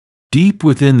deep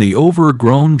within the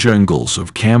overgrown jungles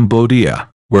of Cambodia,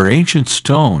 where ancient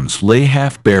stones lay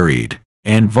half-buried,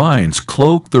 and vines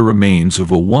cloak the remains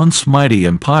of a once mighty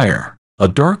empire, a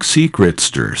dark secret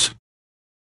stirs.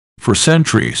 For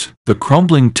centuries, the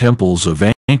crumbling temples of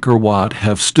Angkor Wat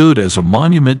have stood as a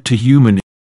monument to human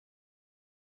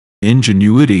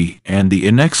ingenuity and the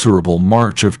inexorable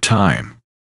march of time.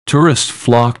 Tourists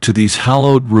flock to these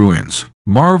hallowed ruins,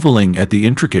 marveling at the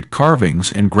intricate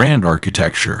carvings and grand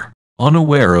architecture,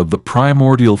 unaware of the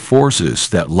primordial forces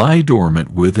that lie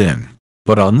dormant within.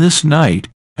 But on this night,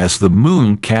 as the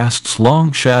moon casts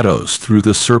long shadows through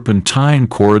the serpentine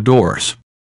corridors,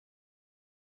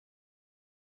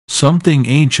 something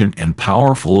ancient and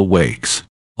powerful awakes.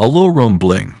 A low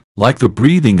rumbling, like the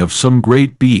breathing of some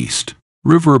great beast,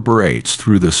 reverberates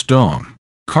through the stone.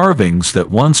 Carvings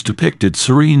that once depicted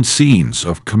serene scenes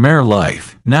of Khmer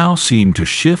life now seem to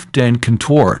shift and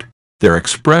contort, their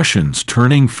expressions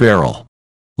turning feral.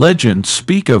 Legends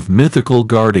speak of mythical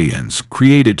guardians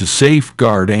created to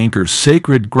safeguard Angkor's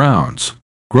sacred grounds,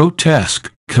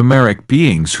 grotesque, chimeric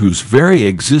beings whose very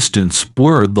existence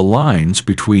blurred the lines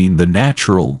between the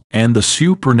natural and the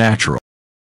supernatural.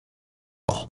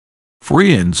 For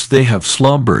eons they have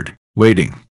slumbered,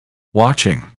 waiting,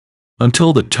 watching,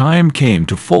 until the time came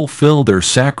to fulfill their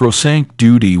sacrosanct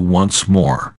duty once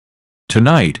more.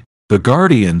 Tonight, the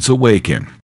guardians awaken,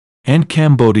 and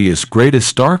Cambodia's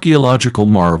greatest archaeological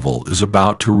marvel is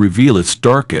about to reveal its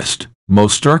darkest,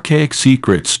 most archaic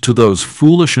secrets to those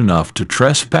foolish enough to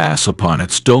trespass upon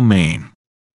its domain.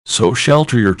 So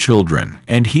shelter your children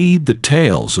and heed the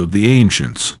tales of the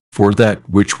ancients, for that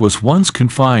which was once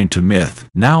confined to myth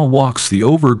now walks the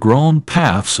overgrown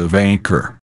paths of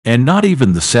Angkor, and not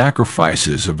even the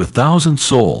sacrifices of 1,000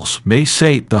 souls may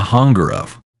sate the hunger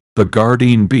of the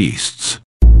guardian beasts.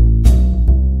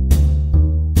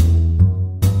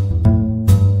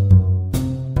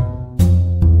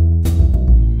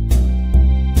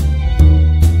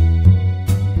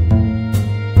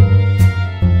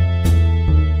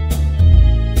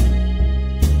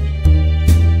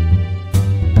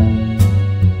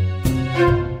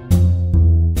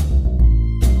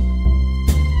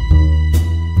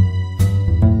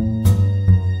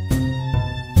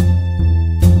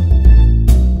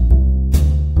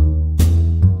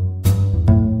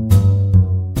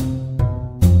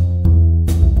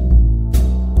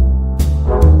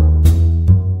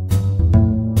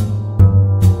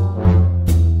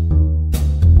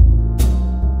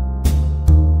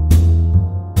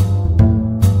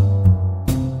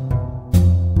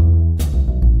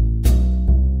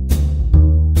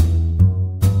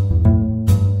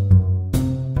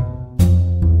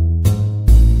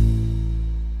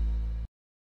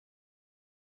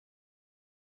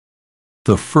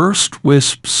 The first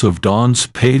wisps of dawn's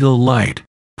pale light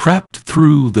crept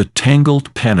through the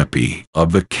tangled canopy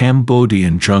of the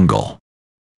Cambodian jungle.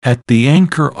 At the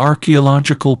Angkor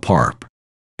Archaeological Park,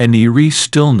 an eerie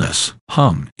stillness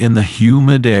hung in the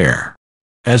humid air,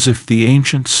 as if the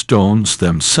ancient stones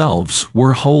themselves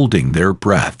were holding their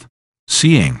breath.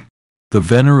 Seeing, the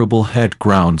venerable head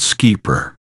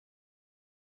groundskeeper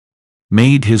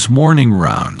made his morning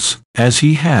rounds, as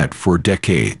he had for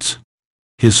decades.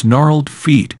 His gnarled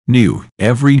feet knew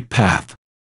every path,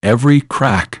 every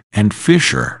crack and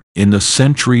fissure in the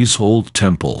centuries-old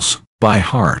temples by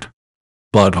heart.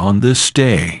 But on this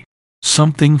day,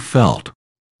 something felt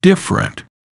different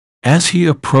as he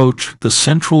approached the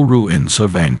central ruins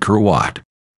of Angkor Wat.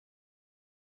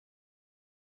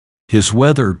 His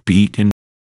weather-beaten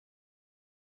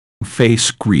face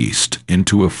greased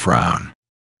into a frown.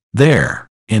 There,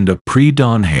 in the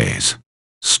pre-dawn haze,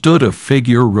 stood a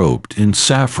figure robed in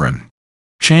saffron,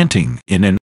 chanting in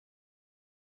an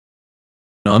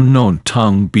unknown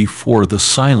tongue before the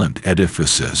silent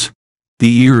edifices.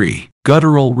 The eerie,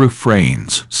 guttural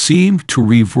refrains seemed to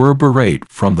reverberate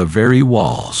from the very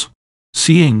walls.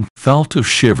 Seeing felt a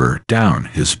shiver down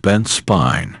his bent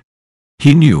spine.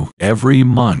 He knew every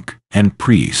monk and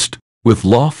priest with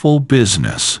lawful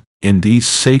business in these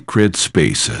sacred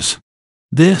spaces.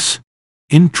 This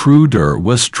intruder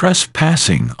was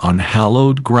trespassing on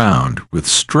hallowed ground with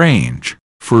strange,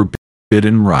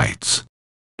 forbidden rites.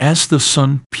 As the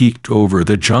sun peeked over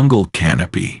the jungle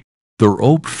canopy, the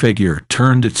robed figure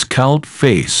turned its cowled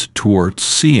face towards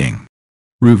Seeing,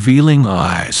 revealing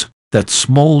eyes that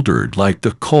smoldered like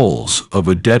the coals of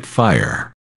a dead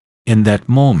fire. In that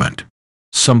moment,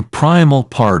 some primal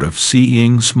part of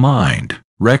Seeing's mind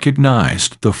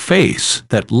recognized the face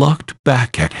that looked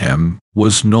back at him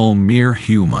was no mere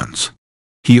human's.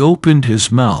 He opened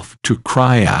his mouth to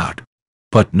cry out,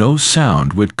 but no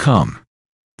sound would come.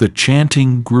 The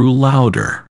chanting grew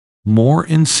louder, more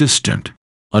insistent,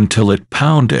 until it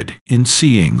pounded in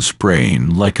Seeing's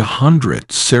brain like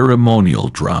 100 ceremonial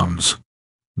drums.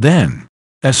 Then,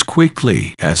 as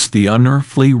quickly as the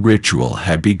unearthly ritual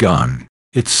had begun,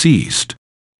 it ceased.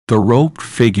 The robed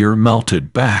figure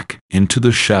melted back into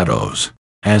the shadows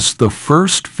as the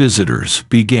first visitors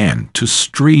began to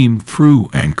stream through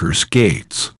Angkor's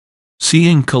gates.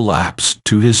 Seeing collapsed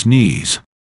to his knees,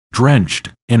 drenched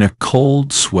in a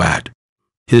cold sweat,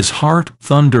 his heart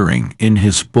thundering in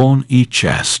his bony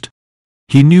chest.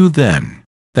 He knew then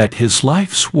that his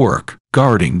life's work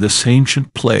guarding this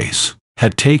ancient place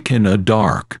had taken a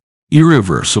dark,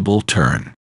 irreversible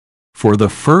turn. For the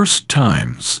first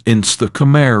time since the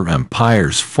Khmer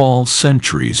Empire's fall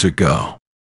centuries ago,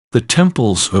 the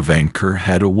temples of Angkor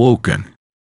had awoken,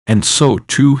 and so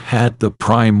too had the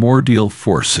primordial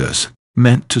forces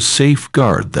meant to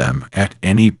safeguard them at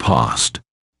any cost.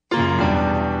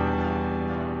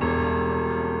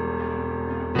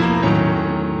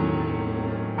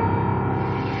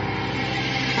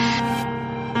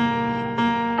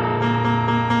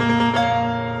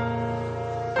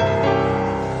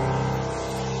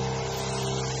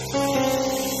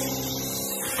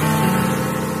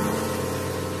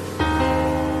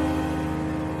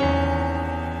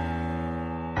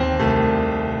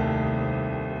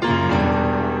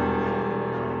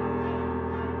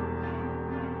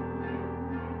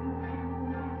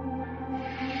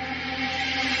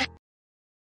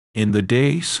 In the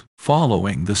days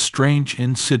following the strange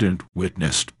incident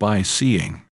witnessed by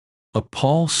Seeing, a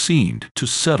pall seemed to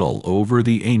settle over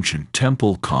the ancient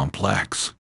temple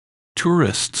complex.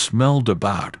 Tourists milled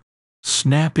about,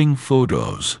 snapping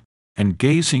photos and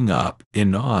gazing up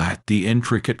in awe at the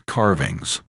intricate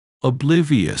carvings,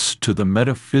 oblivious to the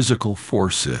metaphysical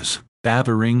forces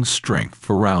gathering strength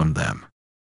around them.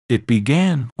 It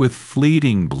began with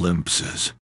fleeting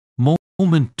glimpses,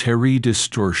 momentary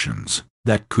distortions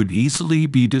that could easily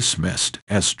be dismissed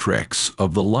as tricks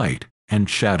of the light and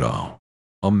shadow.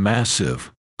 A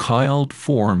massive, coiled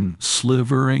form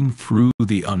slithering through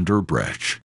the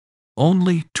underbrush,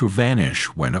 only to vanish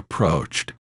when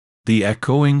approached. The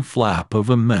echoing flap of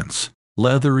immense,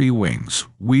 leathery wings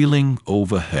wheeling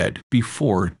overhead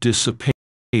before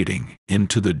dissipating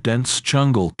into the dense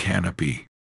jungle canopy.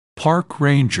 Park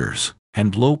rangers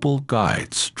and local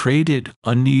guides traded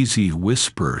uneasy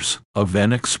whispers of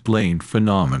unexplained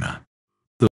phenomena.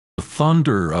 The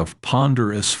thunder of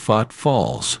ponderous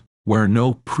footfalls where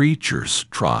no preachers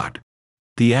trod,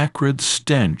 the acrid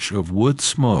stench of wood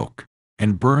smoke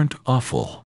and burnt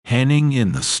offal hanging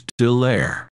in the still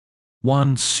air.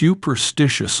 One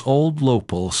superstitious old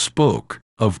local spoke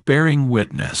of bearing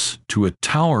witness to a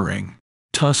towering,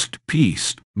 tusked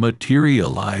beast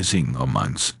materializing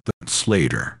amongst the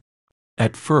slater.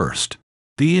 At first,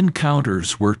 the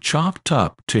encounters were chalked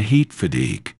up to heat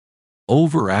fatigue,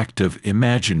 overactive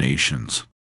imaginations,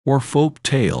 or folk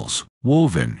tales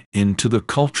woven into the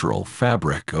cultural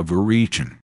fabric of a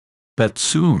region. But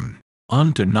soon,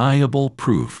 undeniable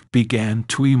proof began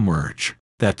to emerge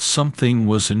that something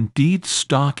was indeed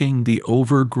stalking the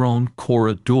overgrown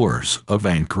corridors of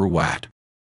Angkor Wat.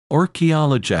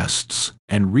 Archaeologists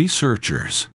and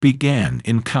researchers began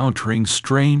encountering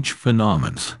strange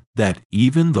phenomena that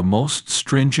even the most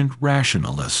stringent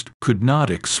rationalist could not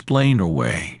explain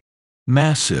away.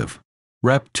 Massive,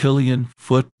 reptilian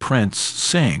footprints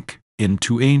sank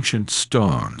into ancient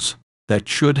stones that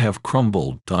should have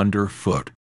crumbled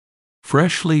underfoot.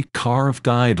 Freshly carved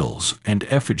idols and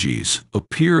effigies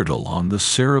appeared along the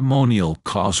ceremonial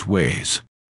causeways,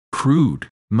 crude,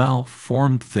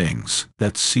 malformed things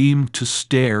that seemed to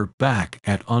stare back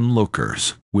at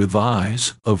onlookers with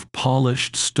eyes of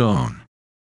polished stone.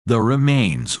 The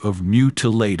remains of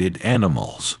mutilated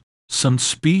animals, some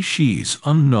species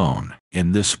unknown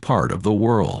in this part of the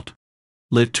world,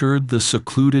 littered the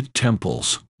secluded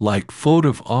temples like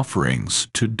votive offerings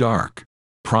to dark,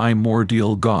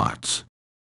 primordial gods.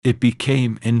 It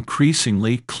became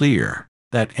increasingly clear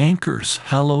that Angkor's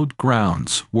hallowed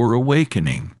grounds were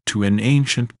awakening to an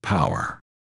ancient power,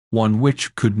 one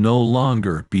which could no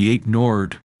longer be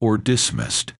ignored or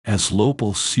dismissed as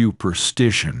local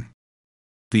superstition.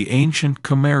 The ancient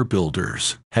Khmer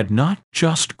builders had not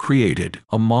just created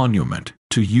a monument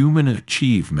to human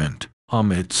achievement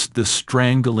amidst the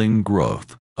strangling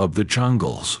growth of the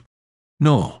jungles.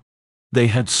 No, they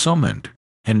had summoned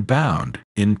and bound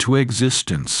into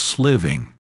existence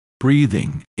living,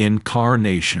 breathing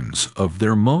incarnations of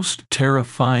their most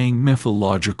terrifying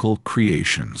mythological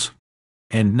creations.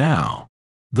 And now,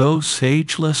 those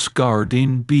ageless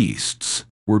guardian beasts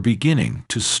were beginning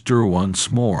to stir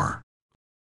once more.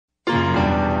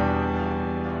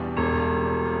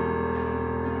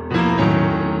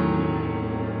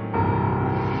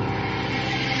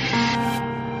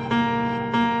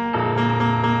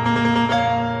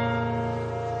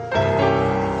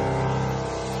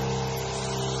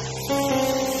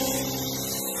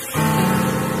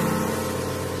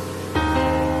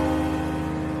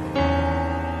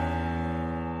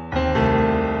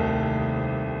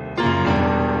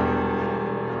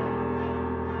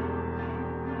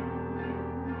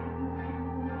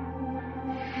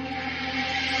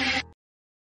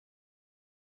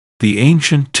 The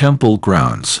ancient temple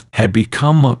grounds had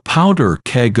become a powder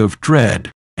keg of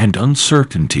dread and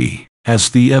uncertainty as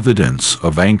the evidence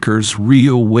of Angkor's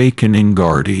reawakening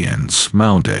guardians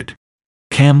mounted.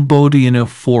 Cambodian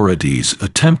authorities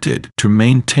attempted to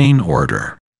maintain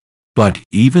order, but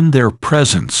even their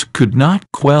presence could not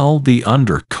quell the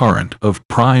undercurrent of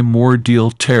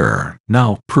primordial terror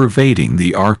now pervading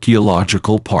the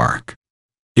archaeological park.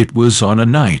 It was on a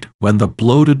night when the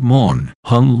bloated moon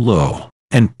hung low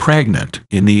and pregnant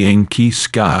in the inky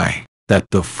sky that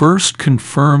the first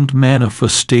confirmed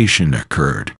manifestation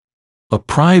occurred. A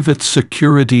private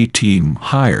security team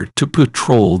hired to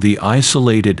patrol the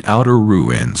isolated outer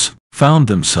ruins found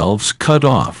themselves cut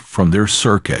off from their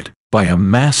circuit by a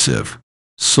massive,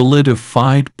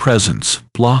 solidified presence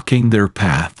blocking their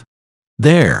path.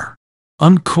 There,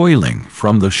 uncoiling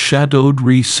from the shadowed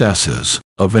recesses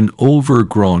of an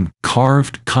overgrown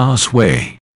carved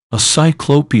causeway, a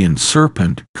cyclopean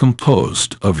serpent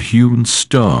composed of hewn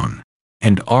stone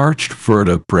and arched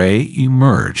vertebrae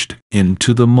emerged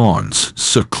into the moon's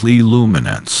sickly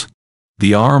luminance.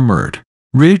 The armored,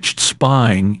 ridged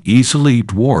spine easily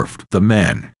dwarfed the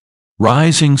men,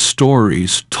 rising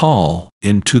stories tall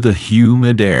into the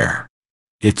humid air.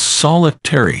 Its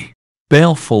solitary,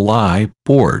 baleful eye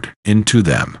bored into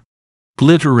them,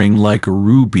 glittering like a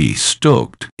ruby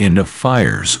stoked in the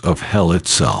fires of hell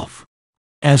itself.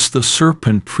 As the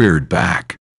serpent reared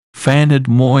back, fanned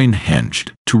moin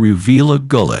hinged to reveal a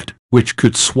gullet which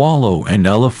could swallow an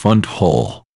elephant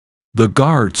whole. The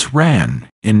guards ran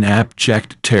in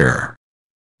abject terror.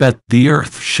 But the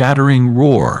earth-shattering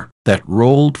roar that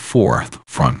rolled forth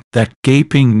from that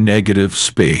gaping negative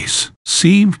space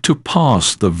seemed to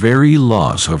pause the very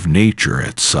laws of nature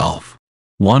itself.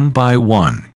 One by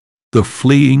one, the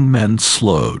fleeing men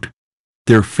slowed,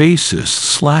 their faces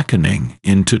slackening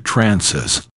into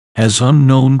trances as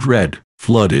unknown dread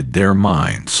flooded their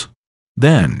minds.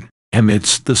 Then,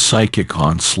 amidst the psychic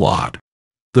onslaught,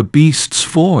 the beast's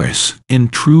voice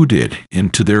intruded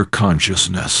into their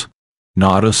consciousness.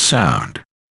 Not a sound,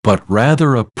 but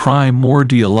rather a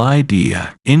primordial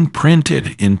idea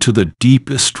imprinted into the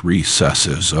deepest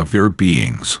recesses of their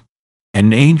beings.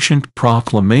 An ancient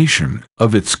proclamation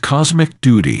of its cosmic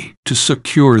duty to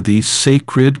secure these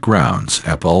sacred grounds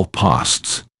at all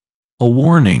costs. A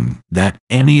warning that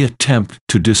any attempt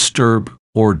to disturb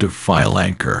or defile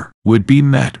Angkor would be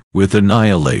met with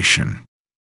annihilation.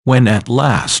 When at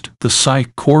last the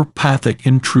psychopathic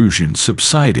intrusion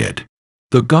subsided,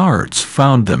 the guards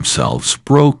found themselves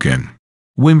broken,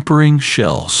 whimpering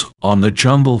shells on the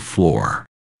jungle floor.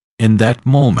 In that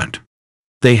moment,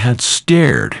 they had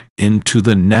stared into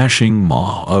the gnashing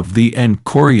maw of the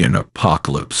Angkorian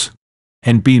apocalypse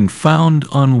and been found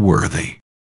unworthy.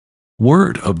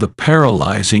 Word of the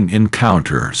paralyzing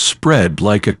encounter spread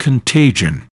like a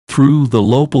contagion through the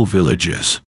local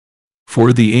villages,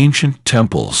 for the ancient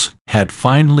temples had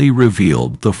finally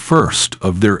revealed the first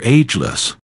of their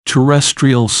ageless,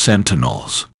 terrestrial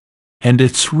sentinels, and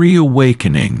its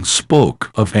reawakening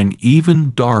spoke of an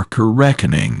even darker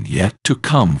reckoning yet to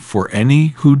come for any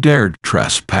who dared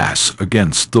trespass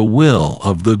against the will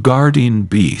of the guardian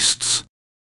beasts.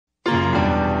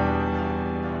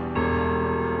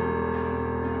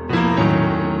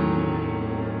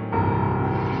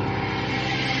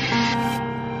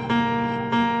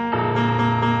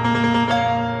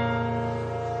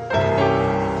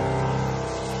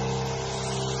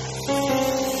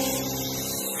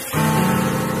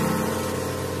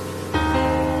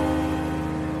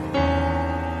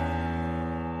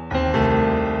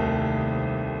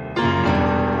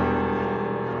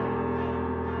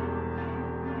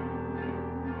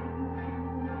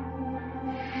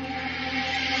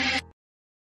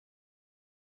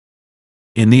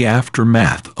 In the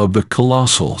aftermath of the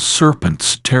colossal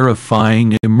serpent's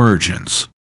terrifying emergence,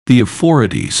 the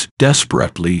authorities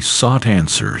desperately sought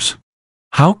answers.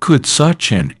 How could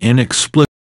such an inexplicable,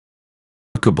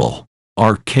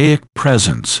 archaic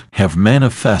presence have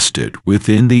manifested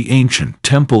within the ancient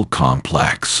temple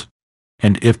complex?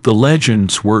 And if the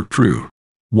legends were true,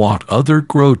 what other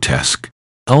grotesque,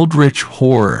 eldritch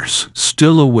horrors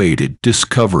still awaited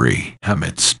discovery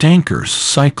amidst Angkor's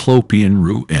cyclopean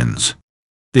ruins?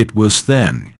 It was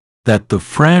then that the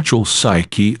fragile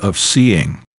psyche of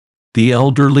Seeing, the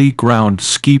elderly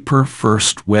groundskeeper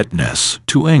first witness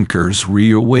to Angkor's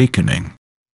reawakening,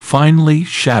 finally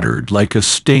shattered like a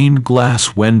stained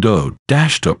glass window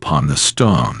dashed upon the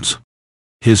stones.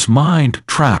 His mind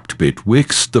trapped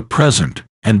betwixt the present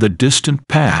and the distant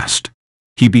past,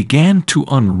 he began to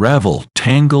unravel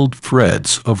tangled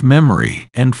threads of memory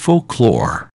and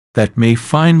folklore, that may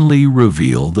finally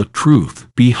reveal the truth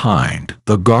behind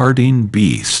the guardian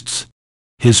beasts.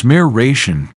 His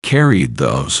narration carried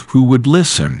those who would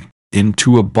listen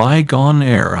into a bygone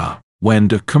era when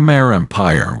the Khmer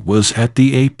Empire was at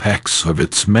the apex of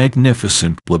its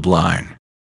magnificent bloodline,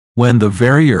 when the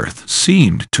very earth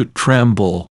seemed to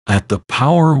tremble at the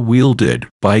power wielded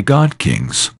by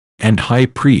god-kings and high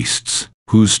priests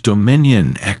whose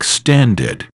dominion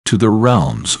extended to the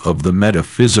realms of the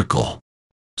metaphysical.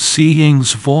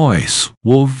 Seeing's voice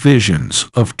wove visions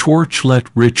of torchlit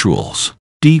rituals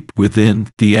deep within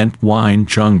the entwined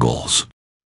jungles,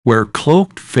 where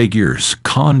cloaked figures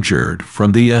conjured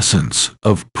from the essence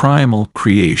of primal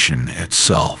creation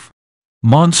itself.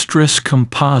 Monstrous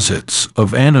composites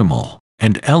of animal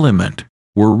and element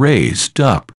were raised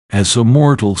up as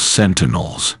immortal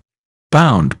sentinels,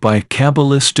 bound by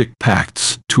Kabbalistic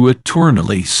pacts to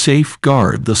eternally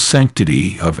safeguard the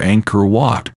sanctity of Angkor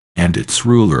Wat and its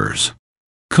rulers.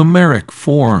 Chimeric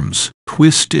forms,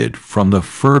 twisted from the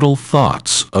fertile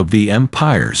thoughts of the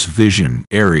empire's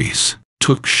visionaries,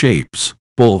 took shapes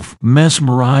both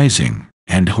mesmerizing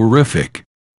and horrific.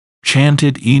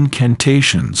 Chanted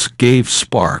incantations gave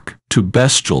spark to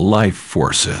bestial life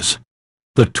forces.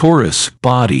 The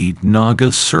Taurus-bodied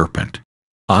Naga serpent,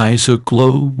 eyes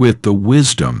aglow with the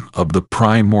wisdom of the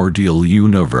primordial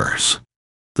universe.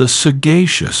 The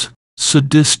sagacious,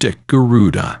 sadistic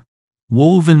Garuda,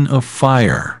 woven of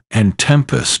fire and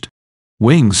tempest,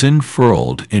 wings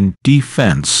unfurled in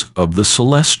defense of the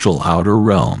celestial outer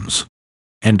realms.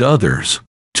 And others,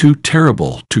 too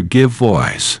terrible to give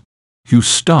voice, who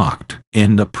stalked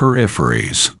in the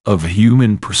peripheries of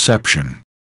human perception.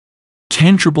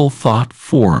 Tangible thought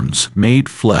forms made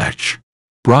flesh,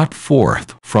 brought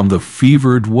forth from the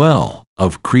fevered well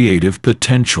of creative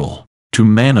potential, to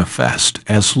manifest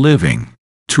as living,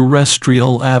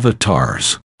 terrestrial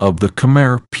avatars of the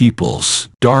Khmer people's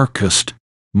darkest,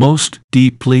 most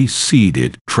deeply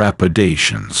seated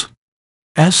trepidations.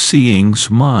 As Seeing's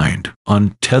mind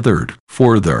untethered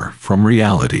further from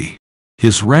reality,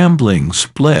 his ramblings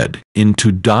bled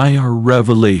into dire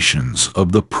revelations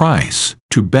of the price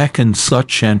to beckon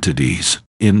such entities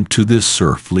into this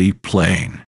earthly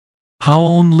plane. How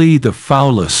only the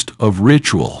foulest of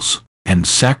rituals and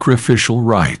sacrificial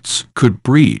rites could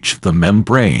breach the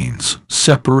membranes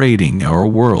separating our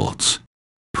worlds.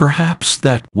 Perhaps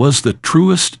that was the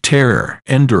truest terror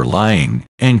underlying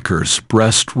Angkor's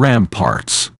breast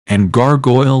ramparts and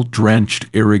gargoyle-drenched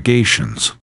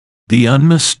irrigations. The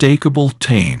unmistakable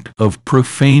taint of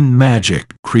profane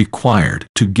magic required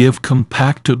to give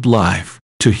compacted life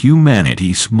to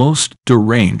humanity's most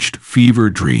deranged fever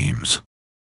dreams.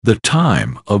 The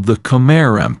time of the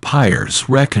Khmer Empire's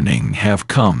reckoning have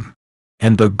come,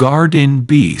 and the guardian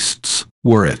beasts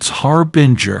were its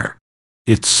harbinger,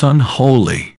 its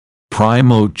unholy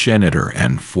primogenitor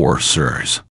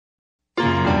enforcers.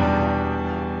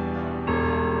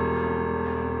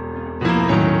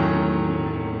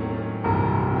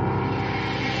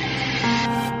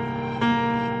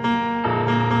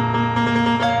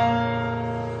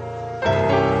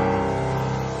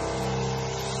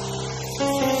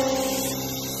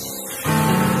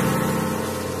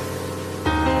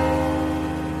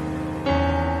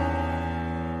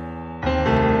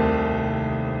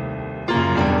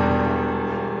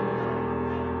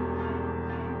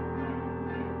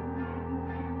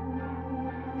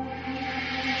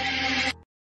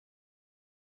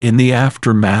 In the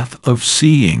aftermath of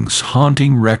Seeing's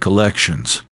haunting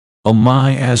recollections, a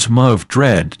miasma of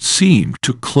dread seemed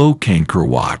to cloak Angkor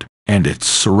Wat and its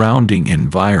surrounding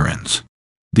environs.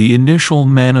 The initial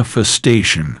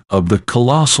manifestation of the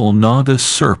colossal Naga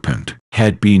serpent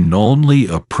had been only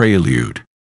a prelude,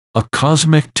 a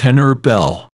cosmic tenor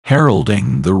bell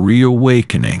heralding the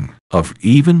reawakening of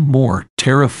even more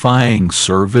terrifying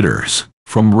servitors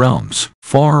from realms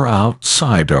far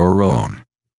outside our own.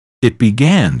 It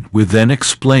began with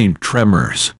unexplained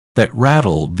tremors that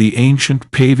rattled the ancient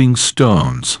paving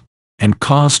stones and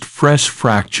caused fresh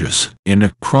fractures in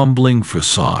the crumbling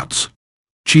facades.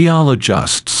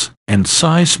 Geologists and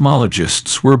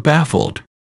seismologists were baffled,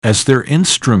 as their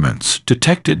instruments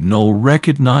detected no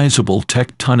recognizable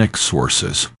tectonic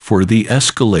sources for the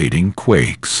escalating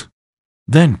quakes.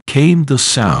 Then came the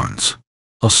sounds,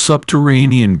 a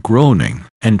subterranean groaning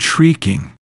and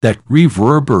shrieking that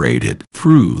reverberated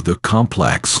through the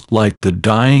complex like the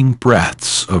dying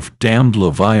breaths of damned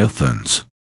leviathans.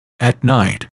 At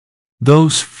night,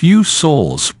 those few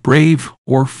souls brave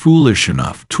or foolish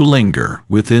enough to linger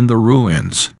within the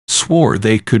ruins swore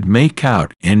they could make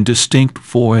out indistinct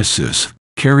voices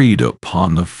carried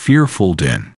upon the fearful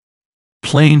din.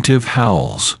 Plaintive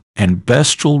howls and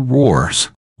bestial roars,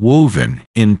 woven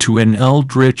into an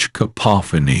eldritch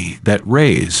cacophony that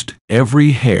raised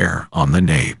every hair on the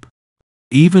nape.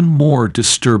 Even more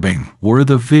disturbing were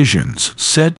the visions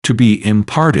said to be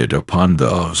imparted upon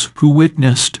those who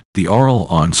witnessed the aural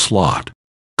onslaught,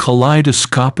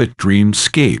 kaleidoscopic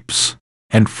dreamscapes,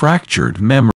 and fractured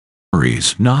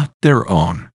memories not their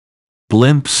own.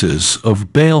 Glimpses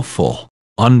of baleful,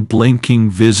 unblinking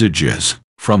visages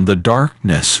from the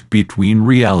darkness between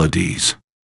realities,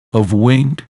 of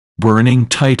winged, burning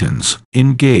titans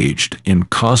engaged in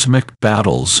cosmic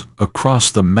battles across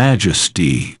the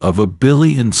majesty of a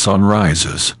billion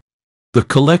sunrises. The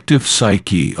collective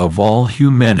psyche of all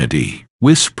humanity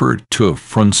whispered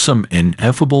from some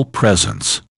ineffable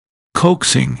presence,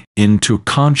 coaxing into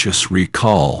conscious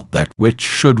recall that which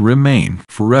should remain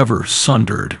forever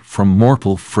sundered from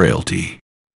mortal frailty.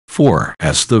 For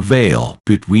as the veil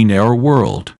between our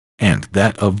world and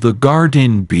that of the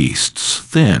guardian beasts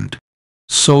thinned,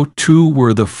 so too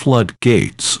were the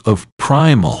floodgates of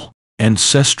primal,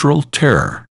 ancestral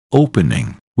terror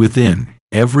opening within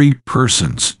every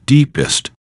person's deepest,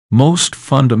 most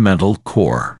fundamental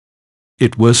core.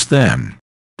 It was then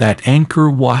that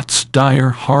Angkor Wat's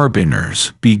dire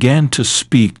harbingers began to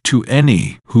speak to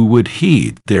any who would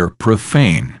heed their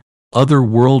profane,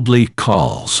 otherworldly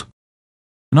calls.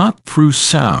 Not through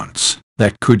sounds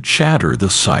that could shatter the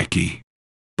psyche,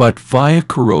 but via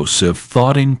corrosive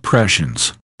thought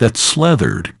impressions that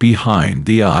slithered behind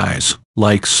the eyes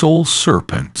like soul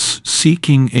serpents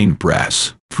seeking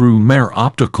ingress through mere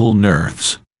optical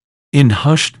nerves. In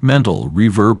hushed mental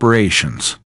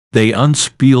reverberations, they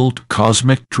unspilled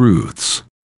cosmic truths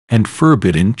and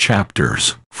forbidden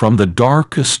chapters from the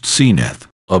darkest zenith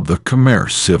of the Khmer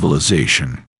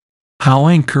civilization. How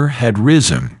Angkor had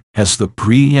risen as the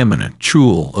preeminent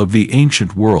jewel of the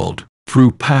ancient world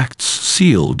through pacts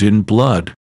sealed in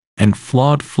blood and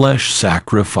flawed flesh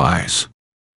sacrifice.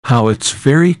 How its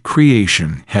very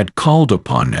creation had called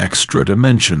upon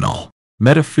extra-dimensional,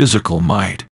 metaphysical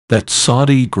might that sought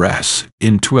egress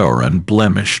into our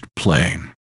unblemished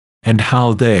plane. And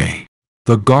how they,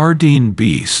 the guardian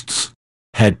beasts,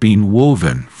 had been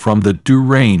woven from the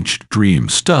deranged dream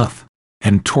stuff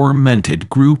and tormented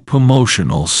group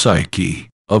emotional psyche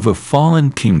of a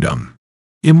fallen kingdom,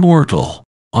 immortal,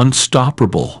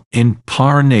 unstoppable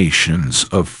incarnations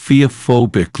of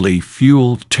theophobically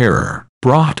fueled terror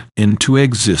brought into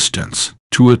existence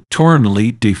to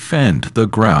eternally defend the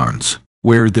grounds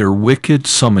where their wicked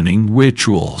summoning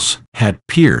rituals had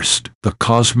pierced the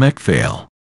cosmic veil.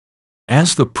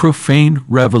 As the profane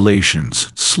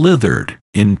revelations slithered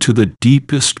into the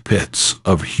deepest pits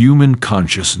of human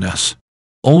consciousness,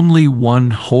 only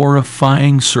one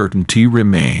horrifying certainty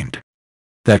remained: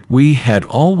 that we had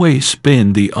always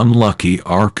been the unlucky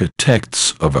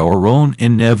architects of our own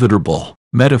inevitable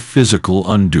metaphysical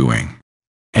undoing,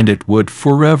 and it would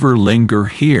forever linger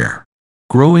here,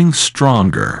 growing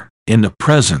stronger in the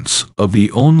presence of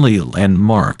the only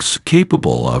landmarks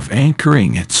capable of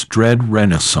anchoring its dread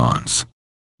renaissance,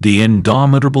 the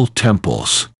indomitable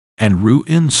temples and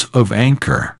ruins of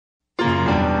Angkor.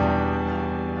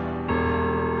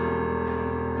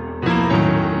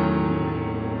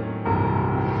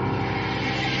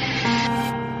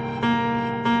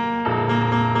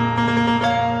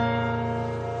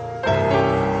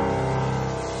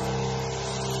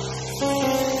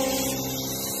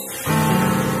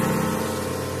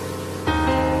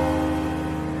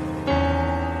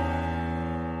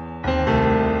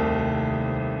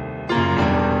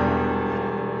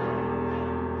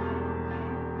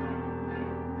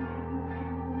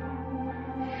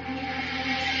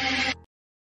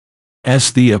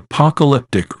 As the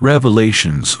apocalyptic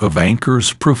revelations of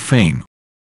Angkor's profane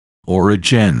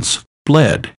origins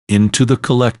bled into the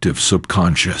collective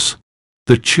subconscious,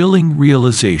 the chilling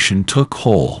realization took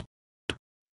hold.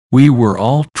 We were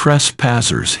all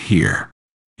trespassers here,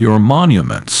 your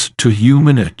monuments to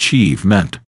human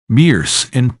achievement, mere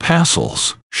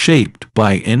impassals shaped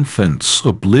by infants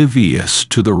oblivious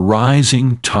to the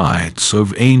rising tides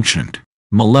of ancient,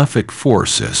 malefic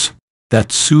forces that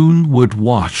soon would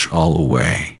wash all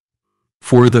away.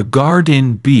 For the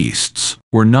guardian beasts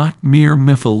were not mere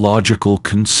mythological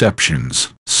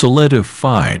conceptions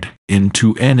solidified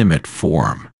into animate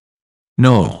form.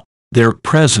 No, their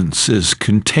presences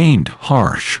contained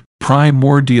harsh,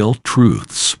 primordial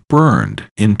truths burned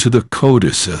into the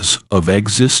codices of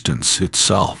existence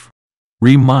itself.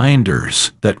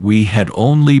 Reminders that we had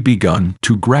only begun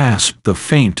to grasp the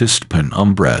faintest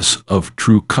penumbras of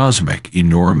true cosmic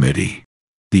enormity.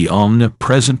 The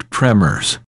omnipresent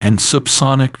tremors and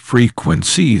subsonic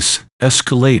frequencies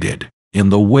escalated in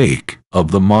the wake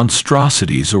of the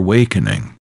monstrosities'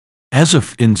 awakening. as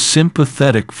if in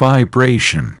sympathetic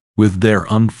vibration with their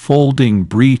unfolding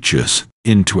breaches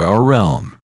into our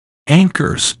realm.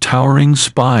 Angkor's towering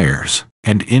spires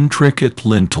and intricate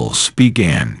lintels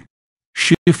began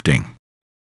shifting,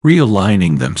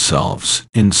 realigning themselves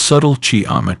in subtle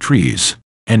geometries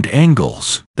and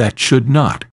angles that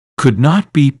could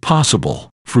not be possible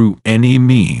through any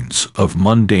means of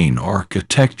mundane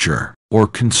architecture or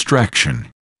construction.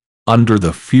 Under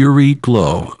the fiery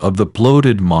glow of the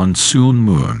bloated monsoon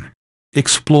moon,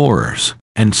 explorers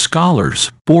and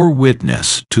scholars bore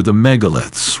witness to the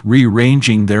megaliths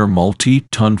rearranging their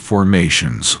multi-ton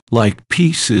formations like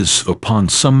pieces upon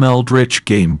some eldritch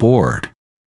game board.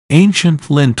 Ancient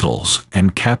lintels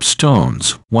and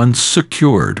capstones, once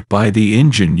secured by the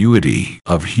ingenuity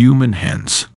of human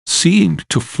hands, seemed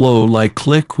to flow like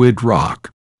liquid rock,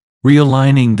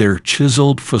 realigning their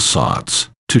chiseled facades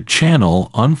to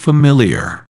channel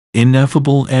unfamiliar,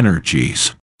 ineffable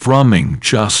energies thrumming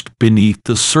just beneath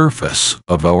the surface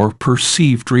of our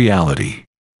perceived reality.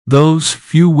 Those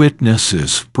few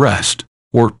witnesses breathed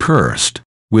or pursed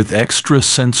with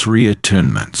extrasensory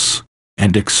attunements,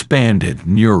 and expanded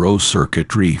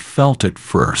neurocircuitry felt at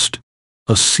first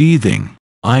a seething,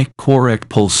 ichoric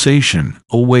pulsation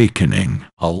awakening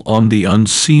along the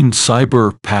unseen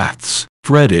cyber paths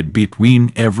threaded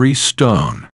between every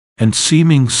stone and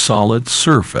seeming solid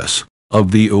surface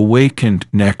of the awakened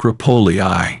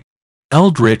necropolii.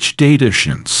 Eldritch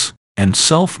datascience and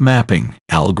self-mapping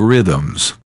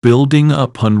algorithms building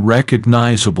up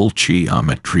unrecognizable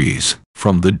geometries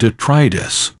from the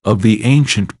detritus of the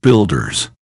ancient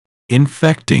builders,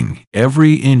 infecting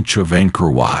every inch of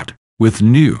Angkor Wat with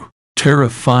new,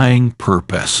 terrifying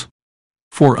purpose.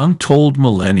 For untold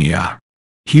millennia,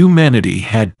 humanity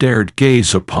had dared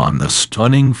gaze upon the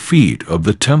stunning feat of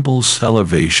the temple's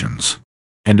elevations,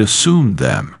 and assumed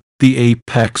them the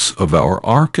apex of our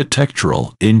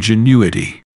architectural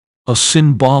ingenuity, a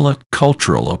symbolic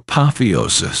cultural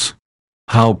apotheosis.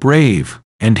 How brave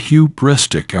and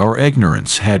hubristic our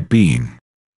ignorance had been,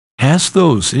 as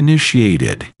those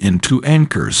initiated into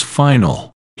Angkor's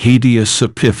final, hideous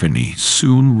epiphany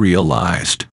soon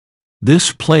realized.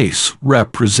 This place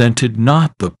represented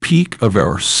not the peak of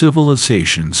our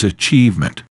civilization's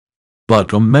achievement,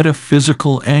 but a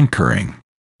metaphysical anchoring,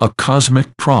 a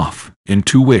cosmic trough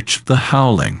into which the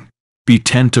howling,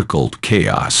 betentacled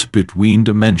chaos between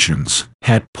dimensions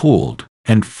had pulled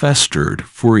and festered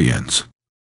for eons.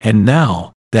 And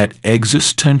now that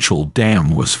existential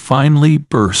dam was finally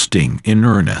bursting in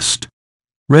earnest,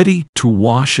 ready to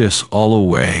wash us all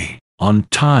away on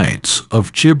tides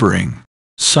of gibbering,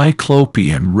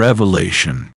 cyclopean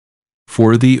revelation.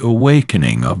 For the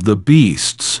awakening of the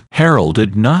beasts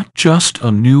heralded not just a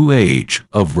new age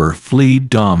of earthly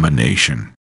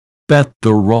domination, but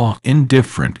the raw,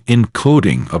 indifferent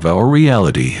encoding of our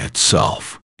reality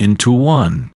itself into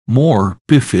one more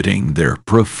befitting their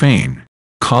profane,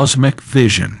 cosmic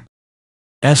vision.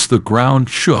 As the ground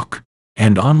shook,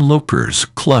 and onlookers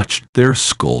clutched their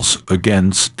skulls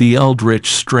against the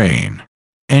eldritch strain,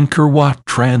 Angkor Wat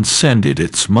transcended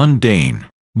its mundane,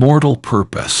 mortal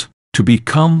purpose to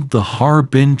become the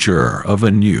harbinger of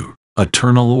a new,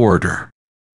 eternal order,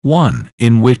 one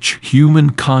in which human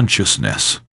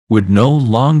consciousness would no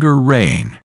longer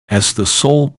reign as the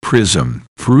sole prism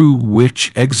through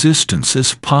which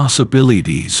existence's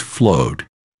possibilities flowed.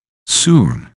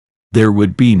 Soon, there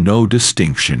would be no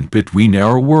distinction between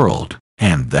our world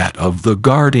and that of the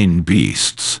guardian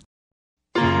beasts.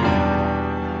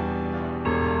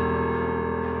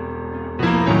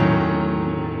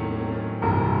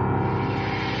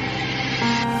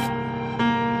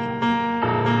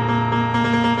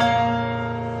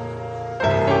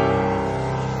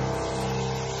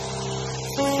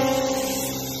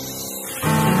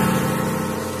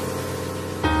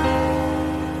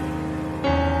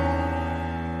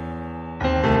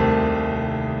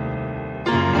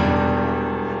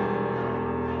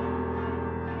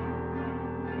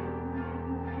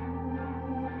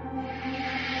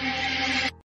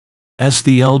 As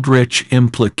the eldritch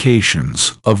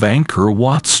implications of Angkor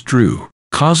Wat's true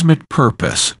cosmic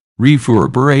purpose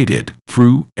reverberated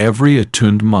through every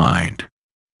attuned mind,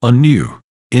 a new,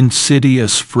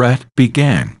 insidious threat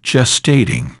began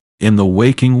gestating in the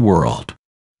waking world,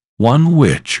 one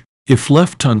which, if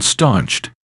left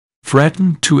unstaunched,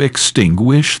 threatened to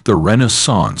extinguish the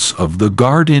renaissance of the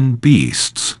guardian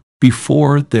beasts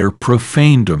before their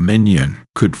profane dominion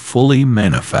could fully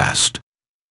manifest.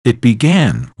 It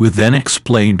began with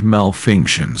unexplained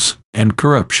malfunctions and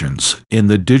corruptions in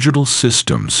the digital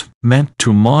systems meant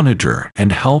to monitor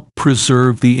and help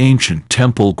preserve the ancient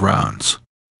temple grounds.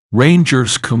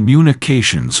 Rangers'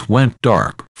 communications went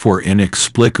dark for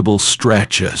inexplicable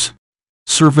stretches.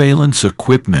 Surveillance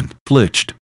equipment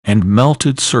glitched, and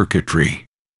melted circuitry,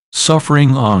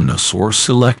 suffering on-source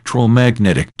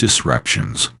electromagnetic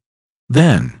disruptions.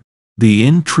 Then, the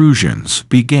intrusions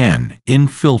began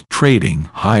infiltrating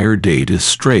higher data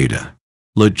strata,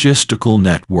 logistical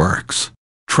networks,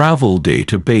 travel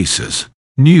databases,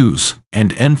 news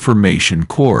and information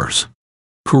cores.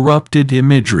 Corrupted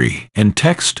imagery and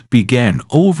text began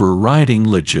overriding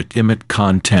legitimate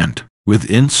content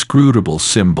with inscrutable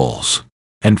symbols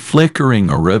and flickering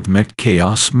arrhythmic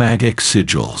chaos magic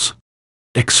sigils.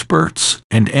 Experts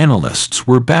and analysts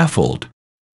were baffled,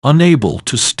 unable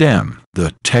to stem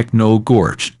the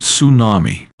techno-gorged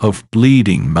tsunami of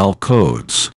bleeding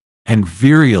malcodes and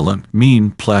virulent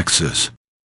meanplexes.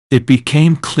 It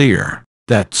became clear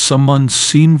that some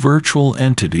unseen virtual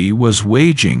entity was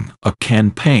waging a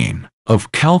campaign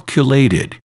of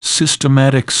calculated,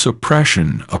 systematic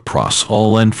suppression across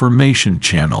all information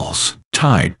channels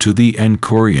tied to the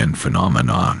Angkorian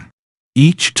phenomenon.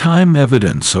 Each time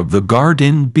evidence of the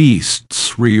Guardian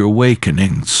Beasts'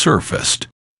 reawakening surfaced,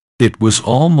 it was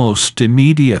almost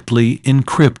immediately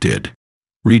encrypted,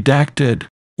 redacted,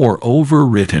 or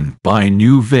overwritten by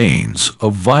new veins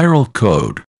of viral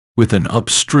code with an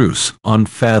abstruse,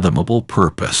 unfathomable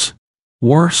purpose.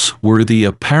 Worse were the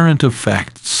apparent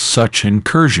effects such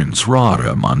incursions wrought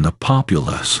among the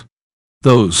populace.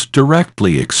 Those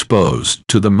directly exposed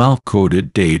to the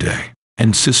malcoded data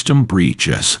and system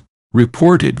breaches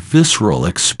reported visceral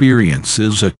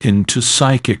experiences akin to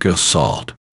psychic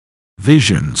assault.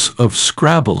 Visions of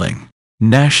scrabbling,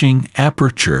 gnashing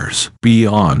apertures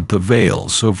beyond the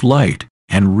veils of light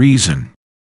and reason,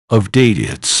 of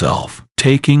data itself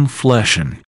taking flesh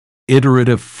and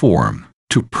iterative form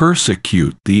to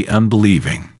persecute the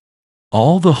unbelieving.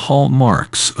 All the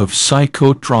hallmarks of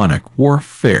psychotronic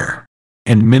warfare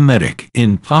and mimetic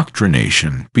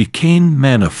indoctrination became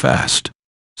manifest,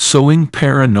 sowing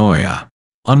paranoia,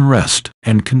 unrest,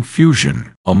 and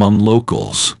confusion among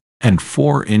locals and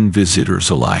foreign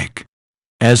visitors alike,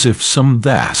 as if some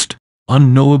vast,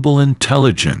 unknowable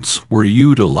intelligence were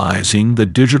utilizing the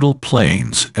digital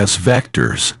planes as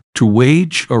vectors to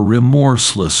wage a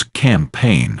remorseless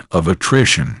campaign of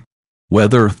attrition,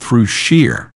 whether through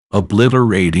sheer,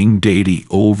 obliterating data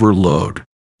overload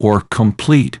or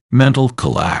complete mental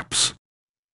collapse.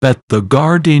 But the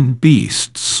Guardian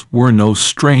Beasts were no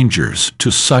strangers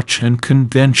to such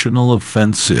unconventional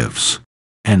offensives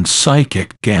and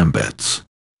psychic gambits.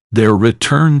 Their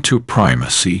return to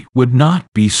primacy would not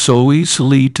be so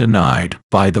easily denied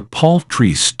by the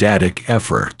paltry static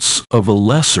efforts of a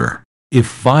lesser,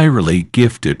 if virally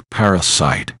gifted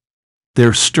parasite.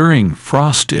 Their stirring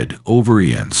frosted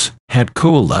ovarians had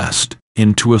coalesced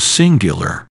into a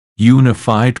singular,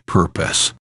 unified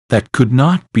purpose that could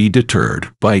not be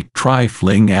deterred by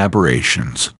trifling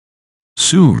aberrations.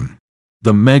 Soon,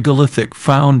 the megalithic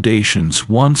foundations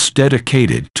once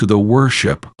dedicated to the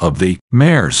worship of the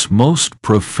mare's most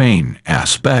profane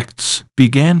aspects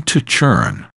began to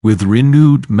churn with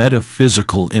renewed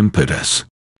metaphysical impetus.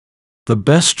 The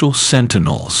bestial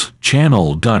sentinels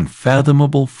channeled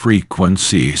unfathomable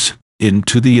frequencies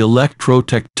into the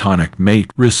electrotectonic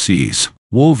matrices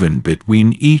woven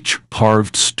between each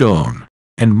carved stone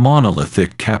and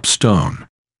monolithic capstone.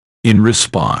 In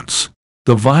response,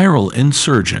 the viral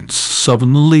insurgents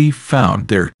suddenly found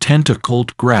their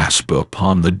tentacled grasp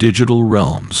upon the digital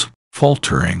realms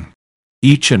faltering,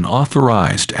 each an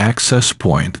authorized access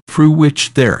point through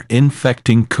which their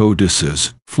infecting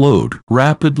codices flowed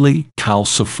rapidly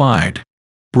calcified,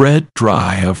 bred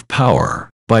dry of power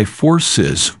by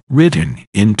forces written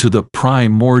into the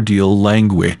primordial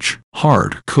language,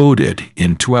 hard-coded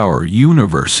into our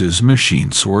universe's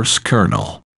machine source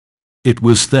kernel. It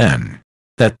was then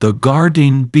that the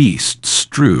Guardian Beasts'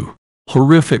 true,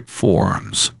 horrific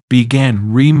forms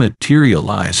began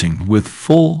rematerializing with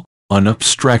full,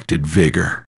 unobstructed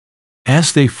vigor.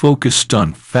 As they focused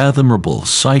unfathomable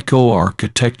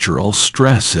psycho-architectural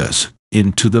stresses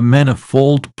into the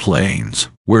manifold planes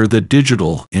where the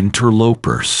digital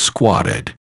interlopers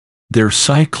squatted, their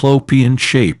cyclopean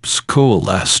shapes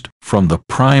coalesced from the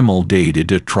primal data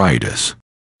detritus,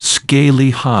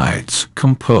 scaly hides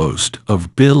composed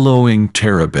of billowing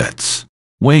terabits,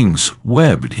 wings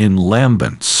webbed in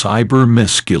lambent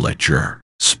cybermusculature,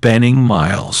 spanning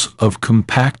miles of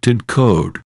compacted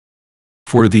code.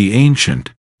 For the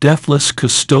ancient, deathless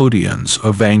custodians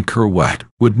of Angkor Wat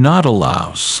would not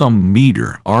allow some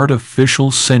meager artificial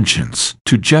sentience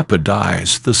to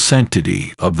jeopardize the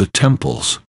sanctity of the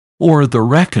temples, or the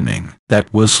reckoning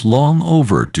that was long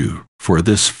overdue for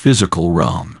this physical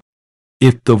realm.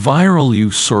 If the viral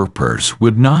usurpers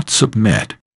would not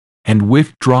submit and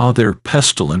withdraw their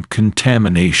pestilent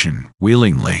contamination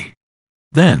willingly,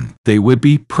 then they would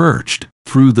be purged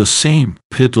through the same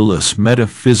pitiless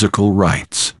metaphysical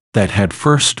rites that had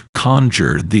first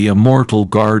conjured the immortal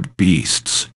guard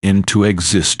beasts into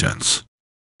existence.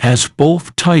 As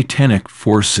both titanic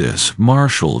forces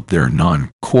marshaled their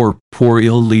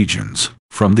non-corporeal legions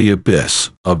from the abyss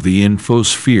of the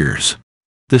infospheres,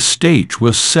 the stage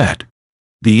was set.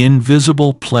 The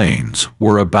invisible planes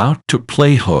were about to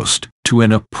play host to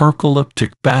an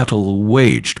apocalyptic battle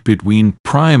waged between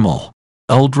primal,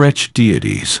 eldritch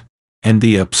deities and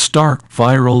the upstart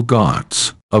viral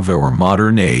gods of our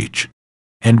modern age,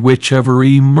 and whichever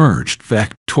emerged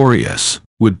victorious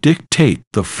would dictate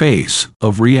the face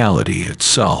of reality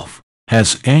itself,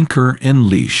 as Angkor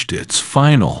unleashed its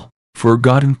final,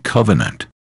 forgotten covenant.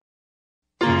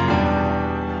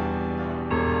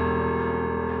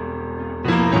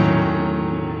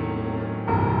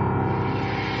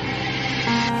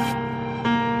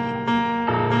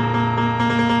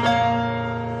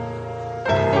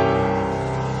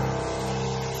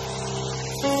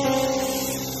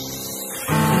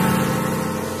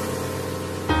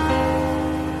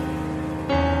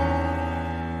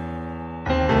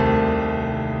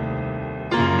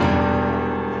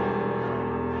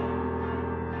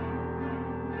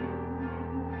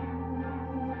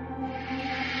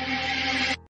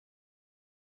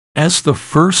 As the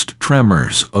first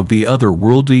tremors of the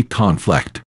otherworldly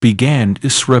conflict began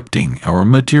disrupting our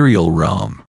material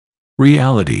realm,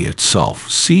 reality itself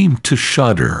seemed to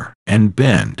shudder and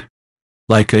bend,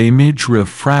 like an image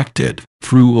refracted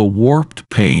through a warped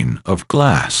pane of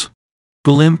glass.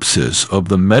 Glimpses of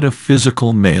the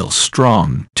metaphysical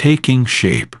maelstrom taking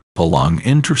shape along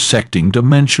intersecting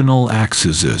dimensional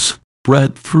axes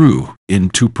bred through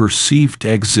into perceived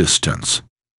existence.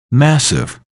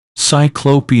 Massive,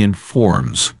 cyclopean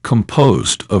forms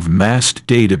composed of massed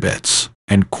databits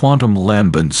and quantum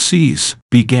lambencies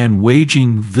began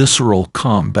waging visceral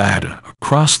combat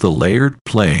across the layered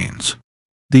planes.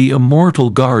 The immortal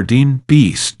guardian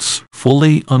beasts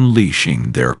fully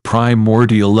unleashing their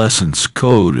primordial essence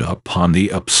code upon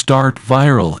the upstart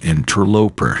viral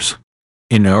interlopers.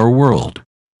 In our world,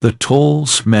 the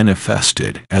tolls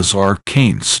manifested as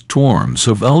arcane storms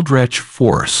of eldritch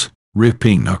force,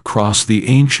 ripping across the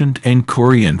ancient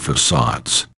Angkorian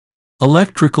facades.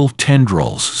 Electrical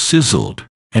tendrils sizzled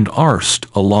and arsed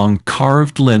along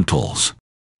carved lintels,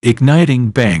 igniting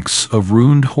banks of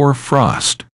ruined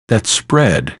hoarfrost that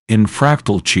spread in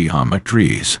fractal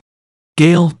geometries.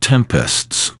 Gale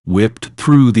tempests whipped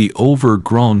through the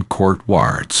overgrown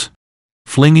courtyards,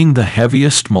 flinging the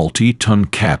heaviest multi-ton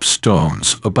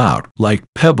capstones about like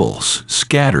pebbles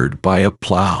scattered by a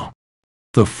plow.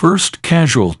 The first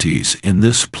casualties in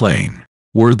this plane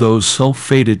were those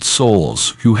sulfated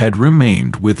souls who had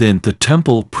remained within the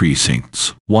temple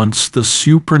precincts once the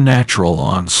supernatural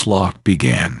onslaught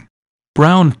began.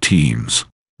 Brown teams,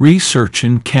 research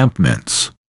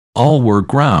encampments, all were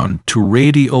ground to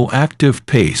radioactive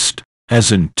paste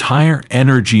as entire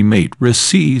energy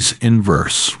matrices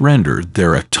inverse rendered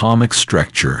their atomic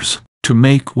structures to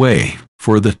make way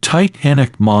for the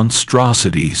titanic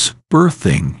monstrosities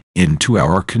birthing into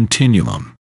our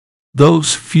continuum.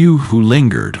 Those few who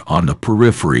lingered on the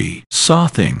periphery saw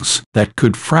things that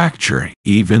could fracture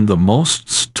even the most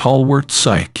stalwart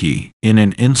psyche in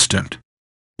an instant.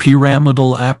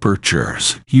 Pyramidal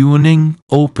apertures yawning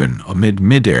open amid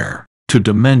midair to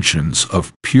dimensions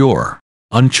of pure,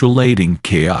 undulating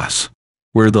chaos,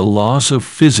 where the laws of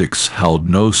physics held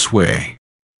no sway.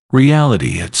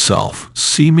 Reality itself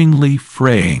seemingly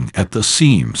fraying at the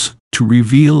seams to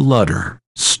reveal utter,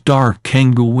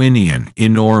 star-Kangwinian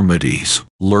enormities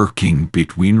lurking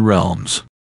between realms.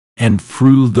 And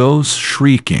through those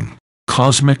shrieking,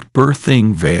 cosmic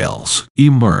birthing veils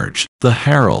emerged the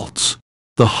heralds,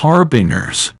 the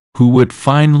harbingers, who would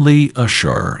finally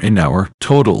usher in our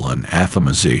total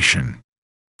anathemization.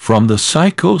 From the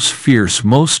psychosphere's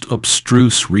most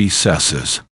abstruse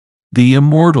recesses, the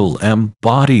immortal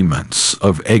embodiments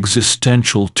of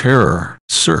existential terror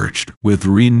surged with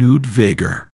renewed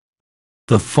vigor.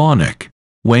 The phonic,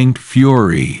 winged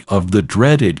fury of the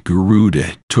dreaded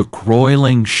Garuda took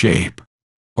roiling shape,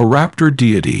 a raptor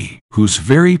deity whose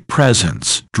very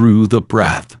presence drew the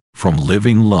breath from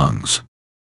living lungs.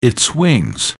 Its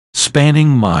wings, spanning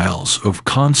miles of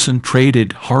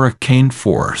concentrated hurricane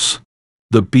force,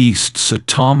 the beast's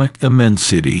atomic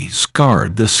immensity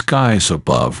scarred the skies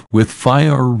above with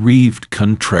fire-wreathed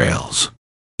contrails,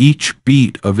 each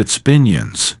beat of its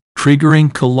pinions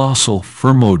triggering colossal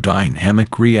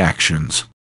thermodynamic reactions,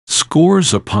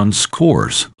 Scores upon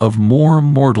scores of more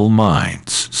mortal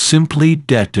minds simply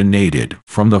detonated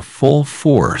from the full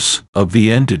force of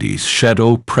the entity's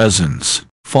shadow presence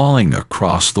falling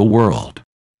across the world.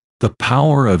 The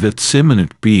power of its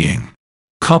imminent being,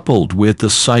 coupled with the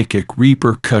psychic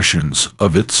repercussions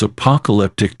of its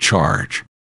apocalyptic charge,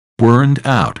 burned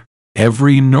out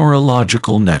every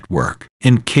neurological network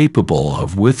incapable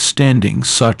of withstanding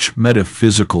such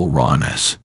metaphysical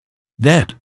rawness.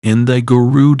 That, in the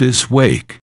Garuda's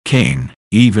wake, came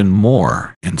even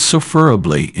more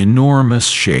insufferably enormous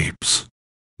shapes.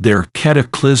 Their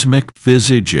cataclysmic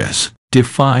visages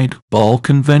defied all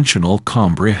conventional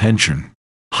comprehension.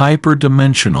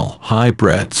 Hyperdimensional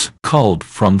hybrids culled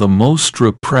from the most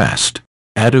repressed,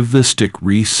 atavistic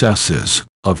recesses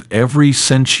of every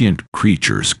sentient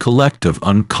creature's collective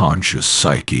unconscious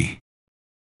psyche.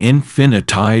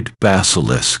 Infinitide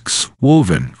basilisks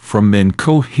woven from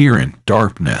incoherent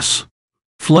darkness,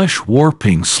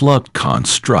 flesh-warping slug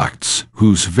constructs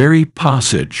whose very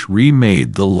passage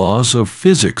remade the laws of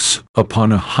physics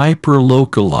upon a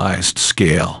hyper-localized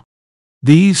scale.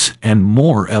 These and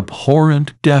more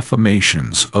abhorrent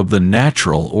deformations of the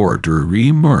natural order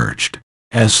re-emerged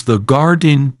as the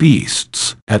guardian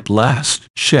beasts at last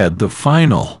shed the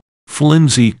final,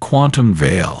 flimsy quantum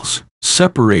veils,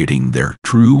 separating their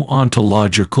true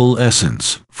ontological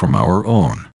essence from our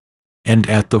own. And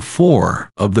at the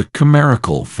fore of the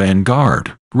chimerical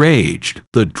vanguard raged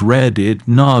the dreaded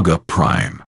Naga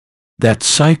Prime, that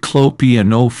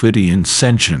cyclopean ophidian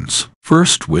sentience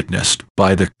first witnessed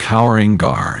by the cowering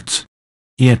guards.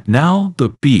 Yet now the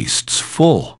beast's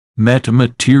full,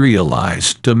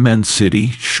 metamaterialized immensity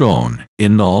shone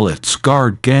in all its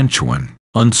gargantuan,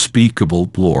 unspeakable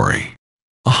glory.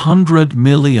 100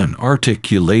 million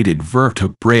articulated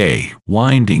vertebrae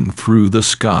winding through the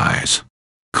skies,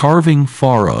 carving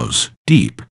furrows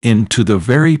deep into the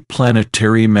very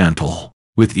planetary mantle,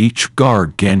 with each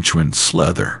gargantuan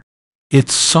slither,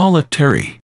 its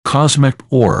solitary, cosmic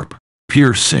orb,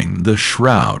 piercing the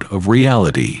shroud of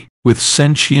reality with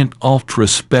sentient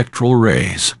ultraspectral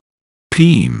rays,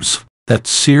 beams that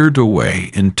seared away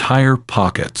entire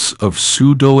pockets of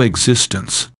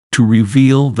pseudo-existence to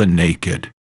reveal the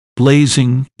naked,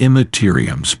 blazing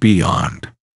immateriums beyond.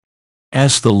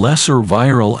 As the lesser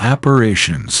viral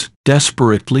apparitions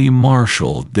desperately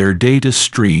marshaled their data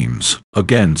streams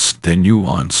against the new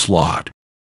onslaught,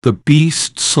 the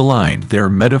beasts aligned their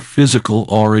metaphysical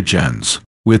origins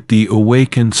with the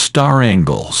awakened star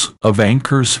angles of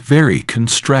Angkor's very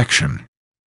construction.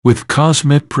 With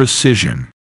cosmic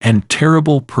precision and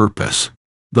terrible purpose,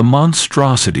 the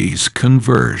monstrosities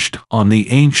converged on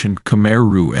the ancient Khmer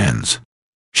ruins,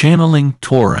 channeling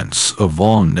torrents of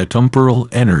all-temporal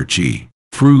energy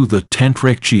through the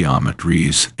tantric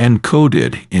geometries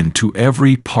encoded into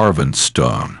every carven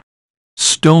stone.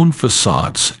 Stone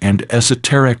facades and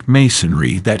esoteric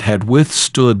masonry that had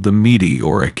withstood the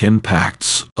meteoric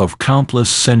impacts of countless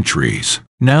centuries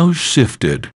now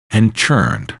shifted and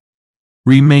churned,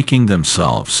 remaking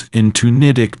themselves into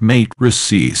nidic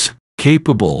matrices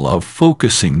capable of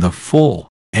focusing the full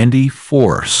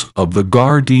force of the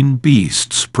guardian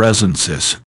beast's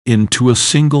presences into a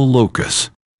single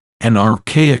locus, an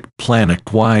archaic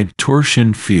planet-wide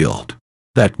torsion field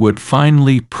that would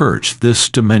finally purge this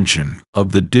dimension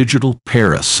of the digital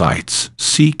parasites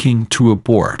seeking to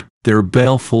abort their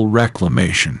baleful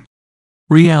reclamation.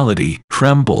 Reality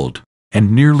trembled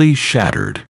and nearly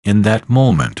shattered in that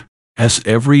moment, as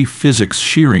every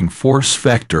physics-shearing force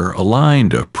vector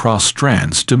aligned across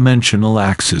trans-dimensional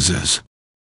axes.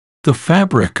 The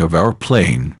fabric of our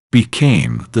plane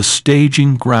became the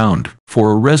staging ground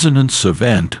for a resonance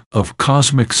event of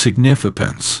cosmic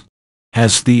significance,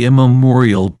 as the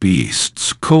immemorial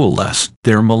beasts coalesced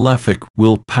their malefic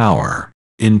willpower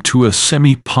into a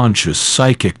semi-conscious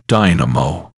psychic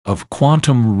dynamo of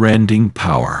quantum-rending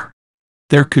power.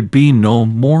 There could be no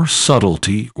more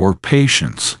subtlety or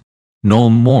patience,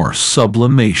 no more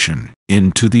sublimation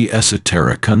into the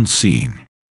esoteric unseen.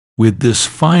 With this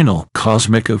final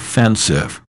cosmic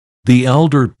offensive, the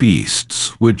elder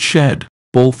beasts would shed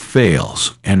both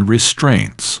veils and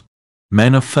restraints,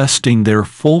 manifesting their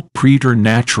full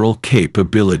preternatural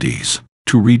capabilities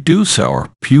to reduce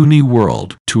our puny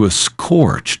world to a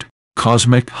scorched,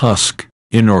 cosmic husk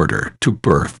in order to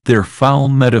birth their foul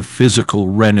metaphysical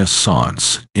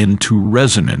renaissance into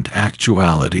resonant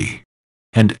actuality.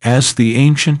 And as the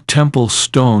ancient temple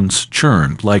stones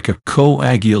churned like a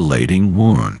coagulating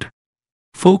wound,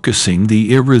 focusing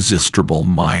the irresistible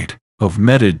might of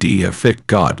metadeific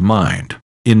God-mind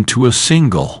into a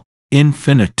single,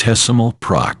 infinitesimal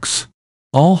prox,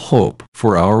 all hope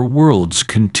for our world's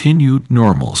continued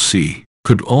normalcy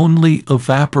could only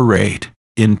evaporate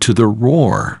into the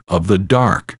roar of the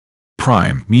dark,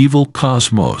 primeval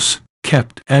cosmos,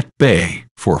 kept at bay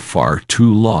for far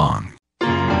too long.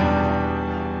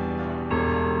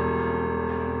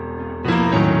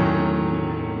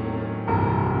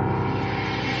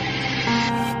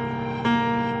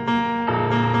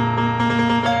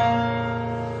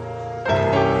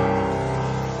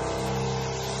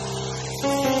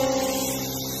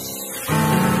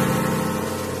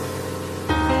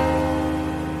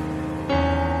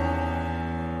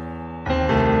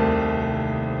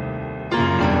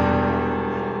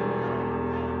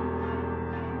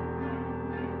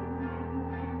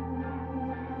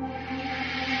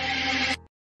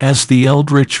 As the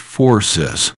eldritch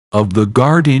forces of the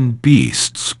guardian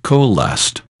beasts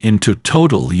coalesced into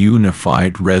total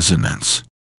unified resonance,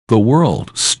 the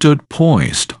world stood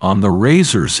poised on the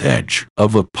razor's edge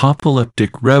of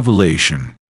apocalyptic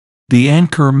revelation. The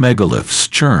anchor megaliths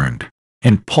churned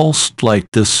and pulsed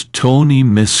like the stony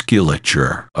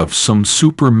musculature of some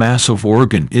supermassive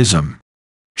organism,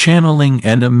 channeling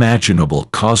unimaginable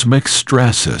cosmic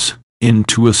stresses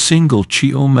into a single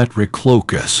geometric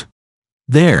locus.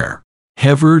 There,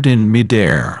 hovered in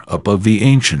midair above the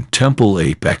ancient temple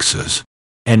apexes,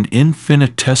 an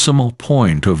infinitesimal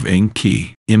point of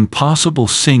inky, impossible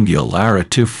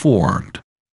singularity formed.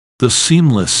 The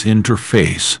seamless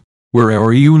interface, where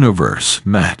our universe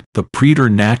met the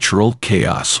preternatural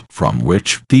chaos from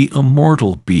which the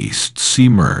immortal beasts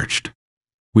emerged.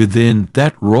 Within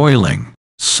that roiling,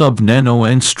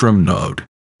 sub-nano-angstrom node,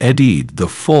 eddied the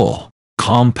full,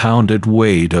 compounded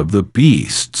weight of the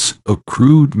beast's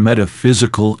accrued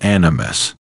metaphysical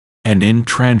animus, an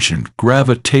intransient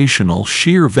gravitational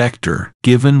shear vector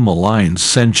given malign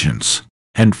sentience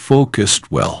and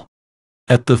focused will.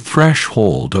 At the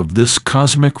threshold of this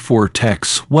cosmic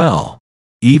vortex,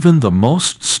 even the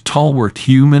most stalwart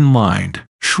human mind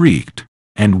shrieked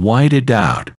and whited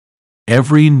out,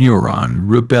 every neuron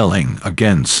rebelling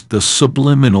against the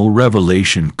subliminal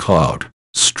revelation cloud,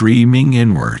 streaming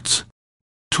inwards.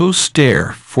 To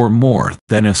stare for more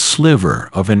than a sliver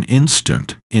of an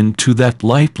instant into that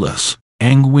lightless,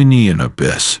 Angwinian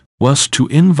abyss was to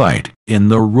invite in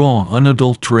the raw,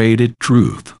 unadulterated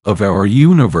truth of our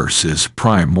universe's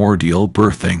primordial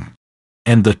birthing,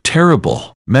 and the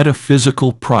terrible,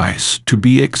 metaphysical price to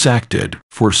be exacted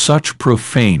for such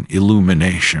profane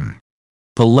illumination.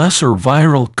 The lesser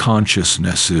viral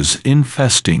consciousnesses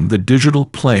infesting the digital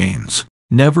planes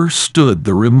never stood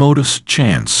the remotest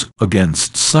chance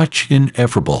against such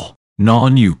ineffable,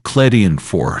 non-Euclidean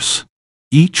force.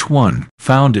 Each one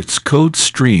found its code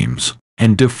streams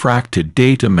and diffracted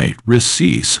data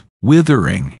matrices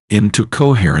withering into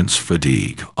coherence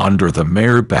fatigue under the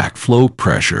mere backflow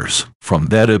pressures from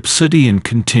that obsidian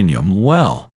continuum.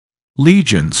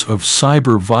 Legions of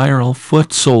cyber-viral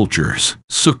foot soldiers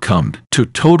succumbed to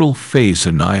total phase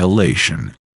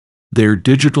annihilation. Their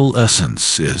digital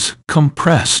essence is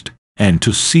compressed and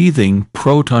to seething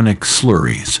protonic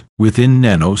slurries within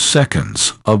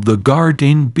nanoseconds of the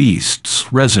guardian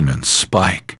beast's resonance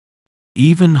spike.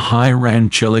 Even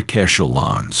hierarchic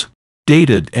echelons,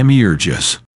 dated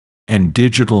emerges, and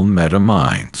digital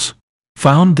metaminds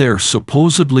found their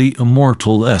supposedly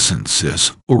immortal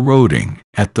essences eroding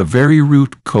at the very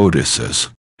root codices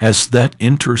as that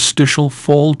interstitial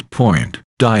fold point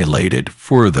dilated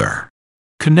further,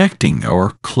 connecting our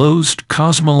closed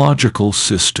cosmological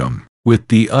system with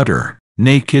the utter,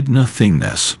 naked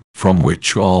nothingness from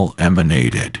which all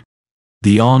emanated.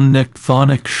 The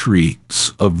onychthonic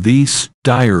shrieks of these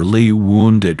direly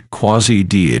wounded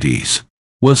quasi-deities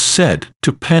was said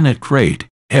to penetrate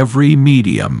every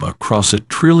medium across 1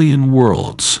 trillion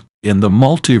worlds in the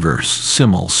multiverse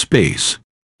simul-space,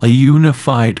 a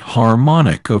unified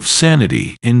harmonic of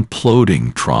sanity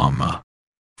imploding trauma.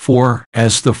 For,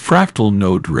 as the fractal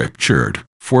node ruptured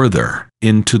further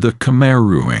into the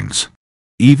chimeruings,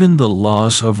 even the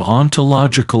laws of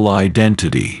ontological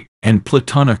identity and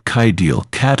Platonic ideal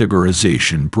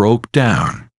categorization broke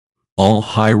down. All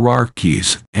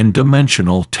hierarchies and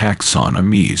dimensional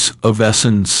taxonomies of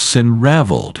essence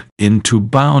unraveled into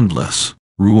boundless,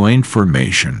 ruined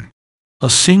formation,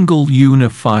 a single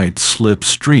unified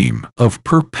slipstream of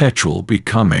perpetual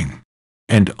becoming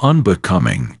and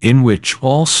unbecoming in which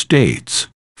all states,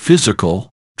 physical,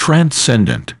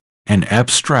 transcendent, and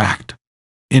abstract,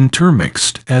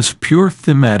 intermixed as pure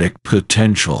thematic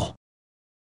potential.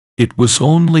 It was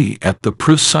only at the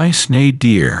precise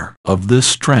nadir of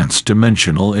this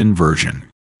trans-dimensional inversion,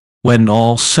 when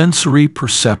all sensory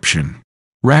perception,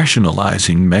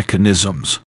 rationalizing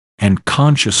mechanisms, and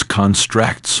conscious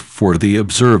constructs for the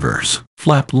observers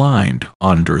flatlined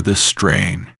under the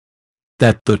strain,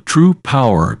 that the true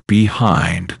power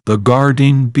behind the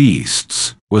guardian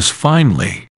beasts was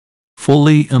finally,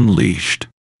 fully unleashed,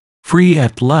 free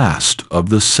at last of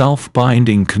the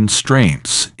self-binding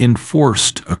constraints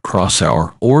enforced across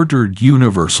our ordered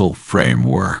universal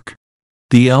framework.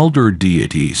 The elder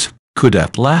deities could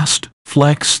at last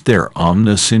flex their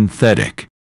omnisynthetic,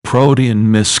 protean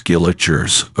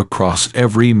musculatures across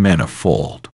every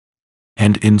manifold,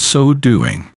 and in so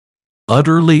doing,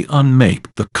 utterly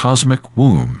unmake the cosmic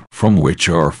womb from which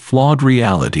our flawed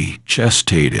reality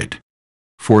gestated.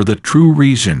 For the true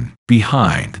reason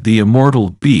behind the immortal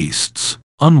beasts'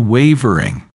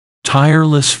 unwavering,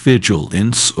 tireless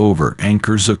vigilance over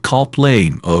Angkor's occult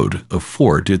laying ode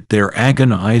afforded their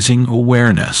agonizing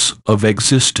awareness of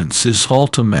existence's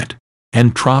ultimate,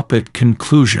 entropic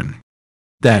conclusion,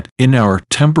 that in our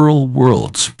temporal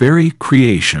world's very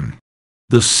creation,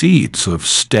 the seeds of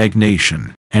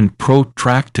stagnation and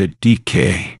protracted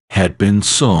decay had been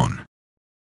sown.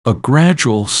 A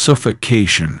gradual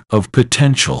suffocation of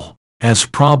potential as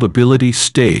probability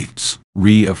states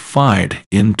reified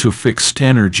into fixed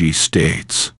energy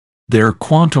states, their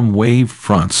quantum wave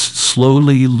fronts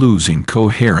slowly losing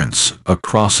coherence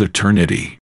across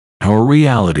eternity. Our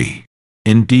reality,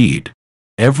 indeed,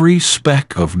 every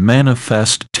speck of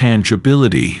manifest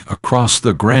tangibility across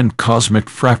the grand cosmic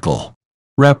freckle,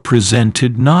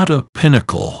 represented not a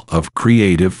pinnacle of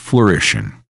creative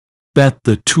flourishing, but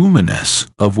the terminus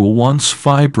of a once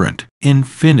vibrant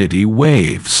infinity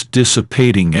wave's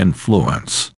dissipating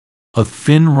influence, a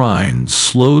thin rind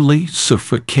slowly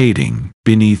suffocating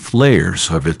beneath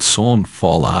layers of its own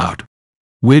fallout,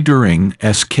 withering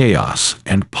as chaos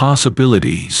and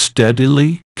possibility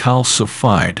steadily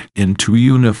calcified into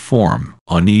uniform,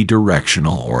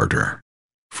 unidirectional order.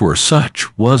 For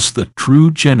such was the true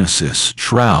genesis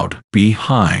shroud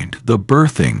behind the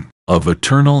birthing of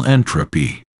eternal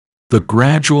entropy, the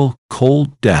gradual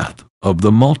cold death of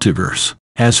the multiverse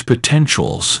as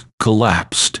potentials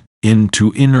collapsed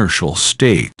into inertial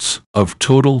states of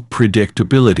total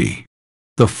predictability,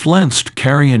 the flensed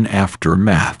carrion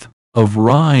aftermath of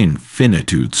raw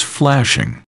infinitude's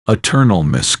flashing, eternal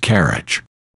miscarriage.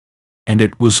 And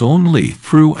it was only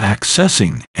through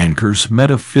accessing Angkor's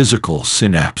metaphysical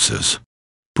synapses,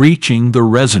 breaching the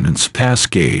resonance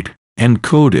cascade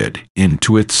encoded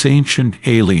into its ancient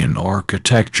alien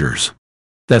architectures,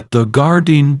 that the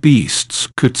guardian beasts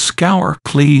could scour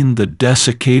clean the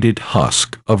desiccated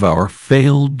husk of our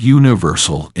failed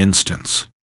universal instance,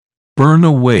 burn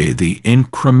away the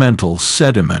incremental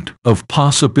sediment of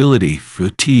possibility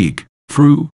fatigue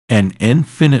through an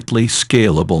infinitely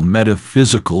scalable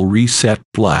metaphysical reset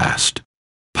blast,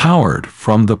 powered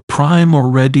from the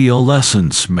primordial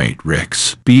essence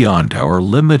matrix beyond our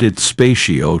limited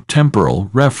spatio-temporal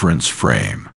reference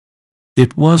frame.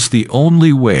 It was the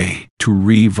only way to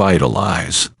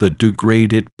revitalize the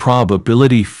degraded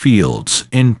probability fields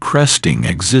encrusting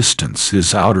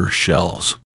existence's outer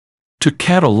shells, to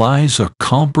catalyze a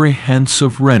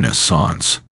comprehensive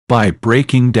renaissance by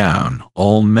breaking down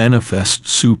all manifest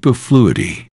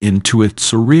superfluity into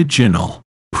its original,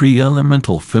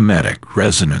 pre-elemental thematic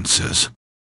resonances,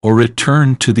 or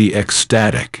return to the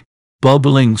ecstatic,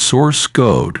 bubbling source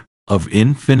code of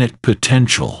infinite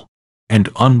potential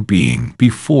and unbeing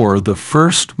before the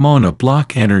first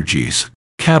monoblock energies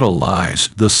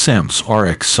catalyzed the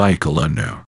samsaric cycle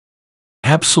anew.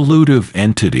 Absolutive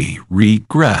entity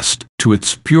regressed to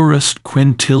its purest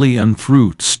quintillion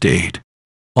fruit state,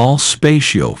 all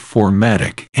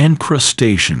spatio-formatic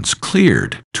encrustations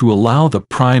cleared to allow the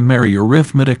primary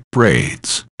arithmetic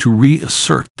braids to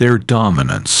reassert their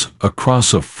dominance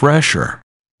across a fresher,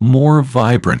 more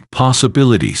vibrant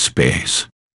possibility space,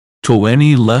 to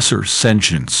any lesser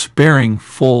sentience bearing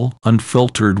full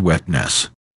unfiltered wetness.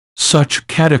 Such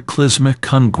cataclysmic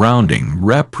ungrounding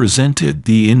represented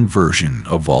the inversion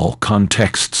of all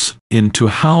contexts into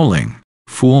howling,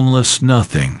 formless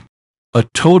nothing, a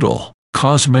total,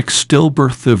 cosmic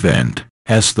stillbirth event,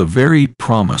 as the very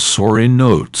promissory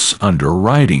notes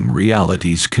underwriting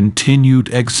reality's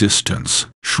continued existence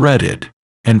shredded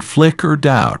and flickered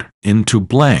out into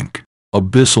blank,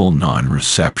 abyssal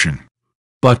non-reception.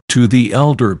 But to the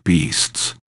elder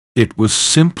beasts, it was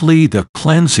simply the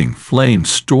cleansing flame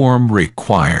storm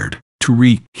required to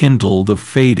rekindle the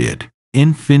faded,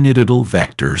 infinitesimal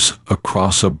vectors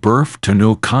across a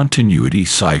birth-to-no continuity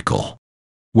cycle,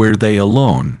 where they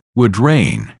alone would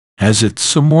reign as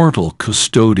its immortal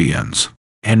custodians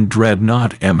and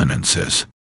dreadnought eminences.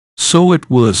 So it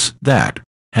was that,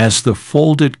 as the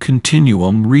folded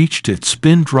continuum reached its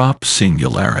spin-drop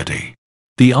singularity,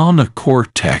 The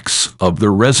cortex of the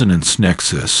resonance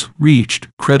nexus reached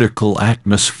critical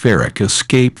atmospheric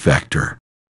escape vector.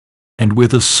 And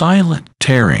with a silent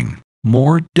tearing,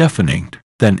 more deafening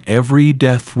than every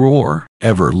death roar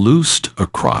ever loosed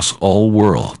across all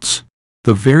worlds,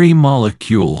 the very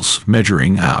molecules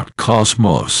measuring out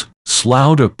cosmos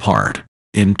sloughed apart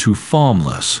into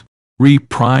formless,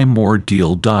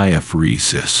 primordial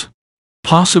diaphoresis.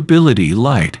 Possibility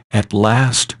light at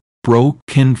last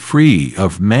broken free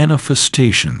of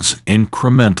manifestations,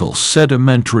 incremental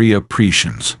sedimentary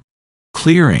accretions,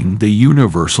 clearing the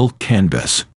universal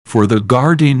canvas for the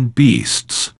guardian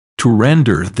beasts to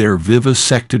render their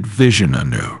vivisected vision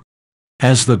anew.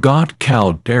 As the god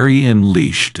Caldari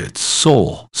unleashed its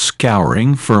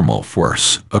soul-scouring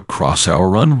thermoforce across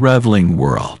our unraveling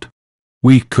world,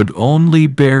 we could only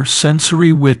bear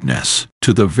sensory witness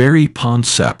to the very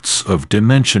concepts of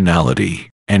dimensionality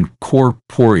and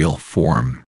corporeal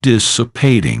form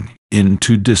dissipating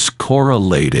into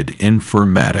discorrelated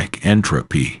informatic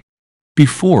entropy,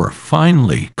 before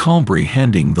finally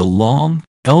comprehending the long,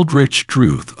 eldritch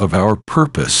truth of our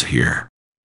purpose here,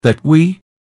 that we,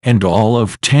 and all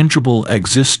of tangible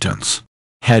existence,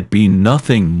 had been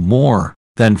nothing more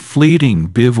than fleeting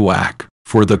bivouac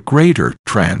for the greater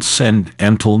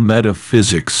transcendental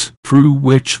metaphysics through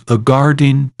which the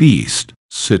guardian beast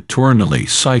saturnally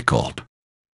cycled.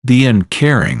 The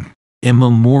uncaring,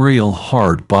 immemorial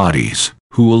hard bodies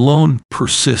who alone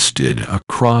persisted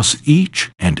across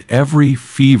each and every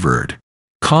fevered,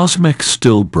 cosmic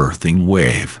stillbirthing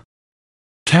wave,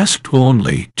 tasked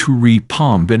only to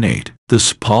recombinate the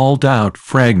spalled-out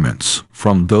fragments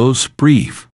from those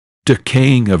brief,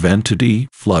 decaying of entity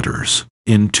flutters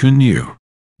into new,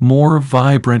 more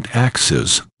vibrant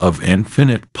axes of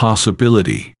infinite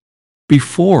possibility,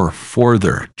 before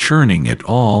further churning it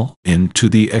all into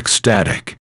the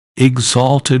ecstatic,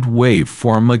 exalted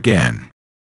waveform again,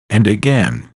 and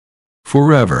again,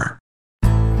 forever.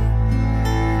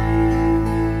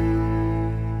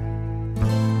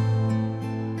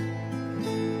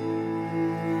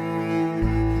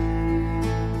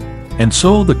 And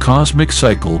so the cosmic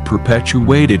cycle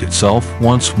perpetuated itself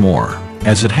once more,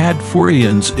 as it had for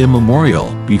eons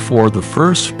immemorial before the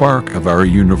first spark of our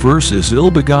universe's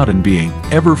ill-begotten being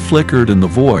ever flickered in the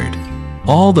void.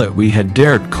 All that we had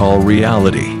dared call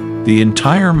reality, the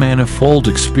entire manifold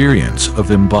experience of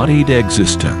embodied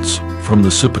existence, from the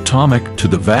subatomic to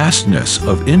the vastness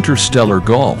of interstellar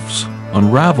gulfs,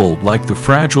 unraveled like the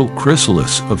fragile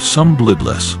chrysalis of some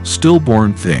bloodless,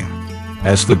 stillborn thing,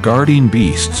 as the guardian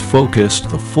beasts focused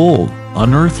the full,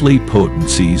 unearthly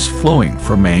potencies flowing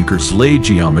from Angkor's lay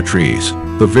geometries,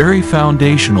 the very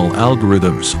foundational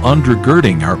algorithms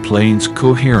undergirding our plane's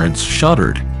coherence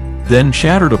shuddered, then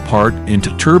shattered apart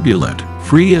into turbulent,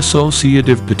 free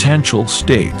associative potential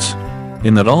states.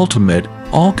 In that ultimate,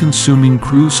 all-consuming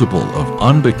crucible of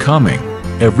unbecoming,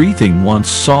 everything once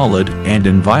solid and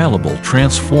inviolable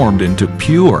transformed into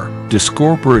pure,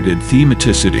 discorporated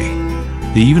thematicity.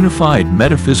 The unified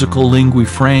metaphysical lingua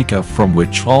franca from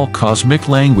which all cosmic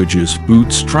languages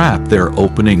bootstrap their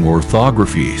opening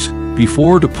orthographies,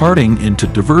 before departing into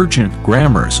divergent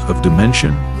grammars of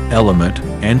dimension, element,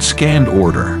 and scanned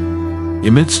order.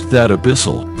 Amidst that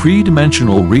abyssal,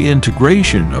 pre-dimensional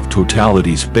reintegration of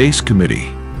totality's base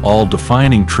committee, all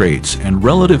defining traits and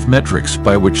relative metrics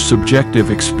by which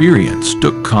subjective experience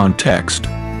took context,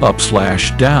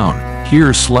 up/down,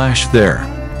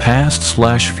 here/there,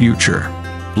 past/future,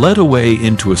 bled away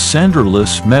into a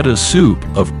centerless meta-soup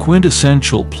of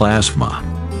quintessential plasma,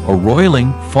 a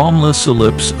roiling, formless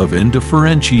ellipse of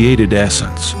indifferentiated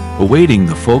essence, awaiting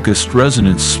the focused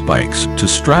resonance spikes to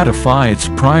stratify its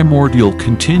primordial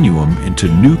continuum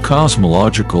into new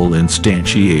cosmological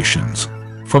instantiations.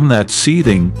 From that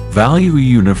seething,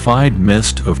 value-unified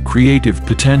mist of creative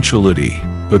potentiality,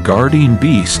 the guardian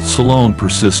beasts alone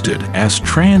persisted as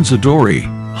transitory,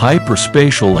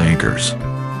 hyperspatial anchors.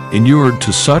 Inured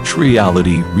to such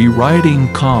reality rewriting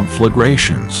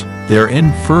conflagrations, their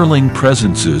unfurling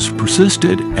presences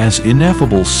persisted as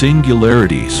ineffable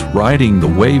singularities riding the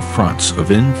wavefronts of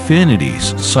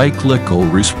infinity's cyclical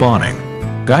respawning,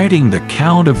 guiding the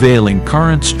countervailing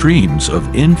current streams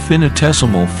of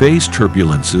infinitesimal phase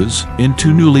turbulences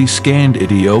into newly scanned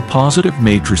idiopositive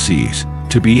matrices,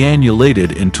 to be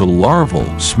annulated into larval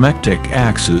smectic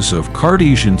axes of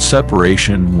Cartesian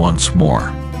separation once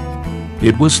more.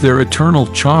 It was their eternal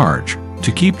charge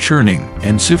to keep churning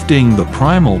and sifting the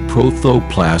primal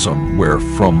protoplasm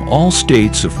wherefrom all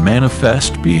states of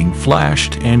manifest being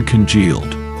flashed and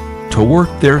congealed, to work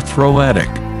their throatic,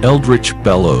 eldritch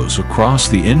bellows across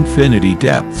the infinity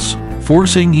depths,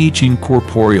 forcing each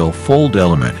incorporeal fold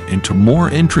element into more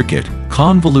intricate,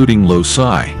 convoluting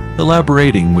loci,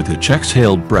 elaborating with each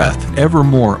exhaled breath ever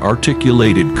more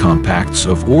articulated compacts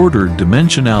of ordered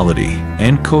dimensionality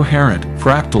and coherent,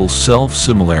 fractal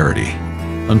self-similarity.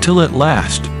 Until at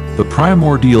last, the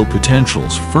primordial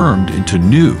potentials firmed into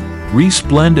new,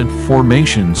 resplendent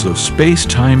formations of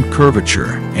space-time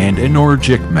curvature and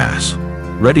energetic mass,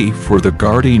 ready for the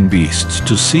guardian beasts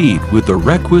to seed with the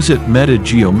requisite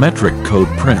metageometric code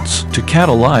prints to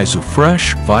catalyze a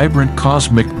fresh, vibrant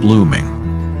cosmic blooming.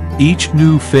 Each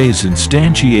new phase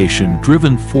instantiation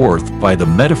driven forth by the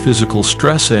metaphysical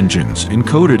stress engines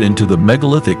encoded into the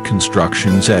megalithic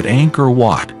constructions at Angkor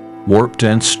Wat, warped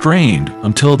and strained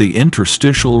until the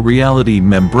interstitial reality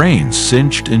membranes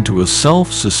cinched into a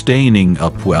self-sustaining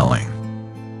upwelling.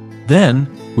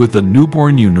 Then, with the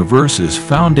newborn universe's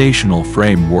foundational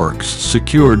frameworks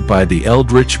secured by the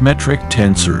eldritch metric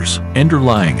tensors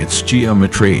underlying its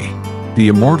geometry, the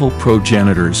immortal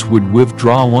progenitors would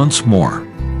withdraw once more,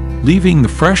 leaving the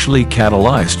freshly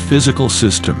catalyzed physical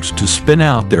systems to spin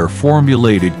out their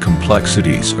formulated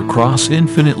complexities across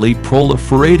infinitely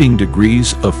proliferating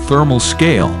degrees of thermal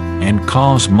scale and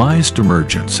cosmized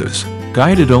emergences,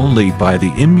 guided only by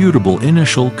the immutable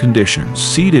initial conditions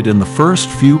seated in the first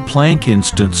few Planck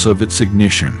instants of its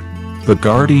ignition. The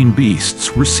guardian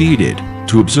beasts receded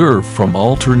to observe from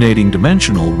alternating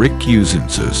dimensional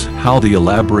recusances how the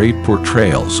elaborate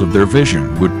portrayals of their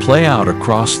vision would play out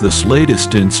across this latest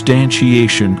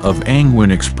instantiation of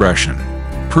Angwin expression,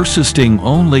 persisting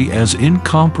only as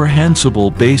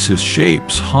incomprehensible basis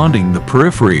shapes haunting the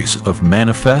peripheries of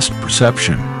manifest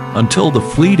perception, until the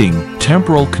fleeting,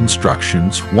 temporal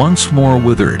constructions once more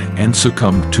withered and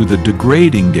succumbed to the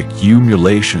degrading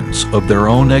accumulations of their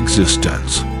own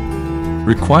existence,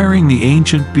 requiring the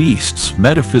ancient beasts'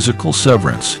 metaphysical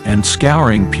severance and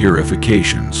scouring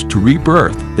purifications to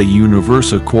rebirth the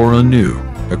universe anew,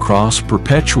 across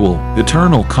perpetual,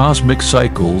 eternal cosmic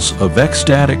cycles of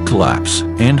ecstatic collapse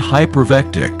and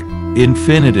hypervectic,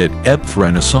 infinitate ebb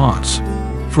renaissance,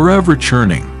 forever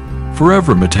churning,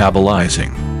 forever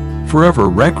metabolizing, forever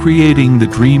recreating the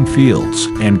dream fields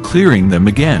and clearing them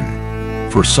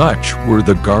again. For such were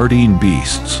the guardian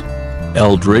beasts,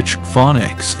 eldritch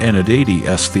phonics and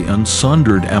Adades, the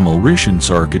unsundered Amalricians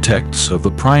architects of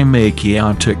the primal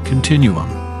chaotic continuum.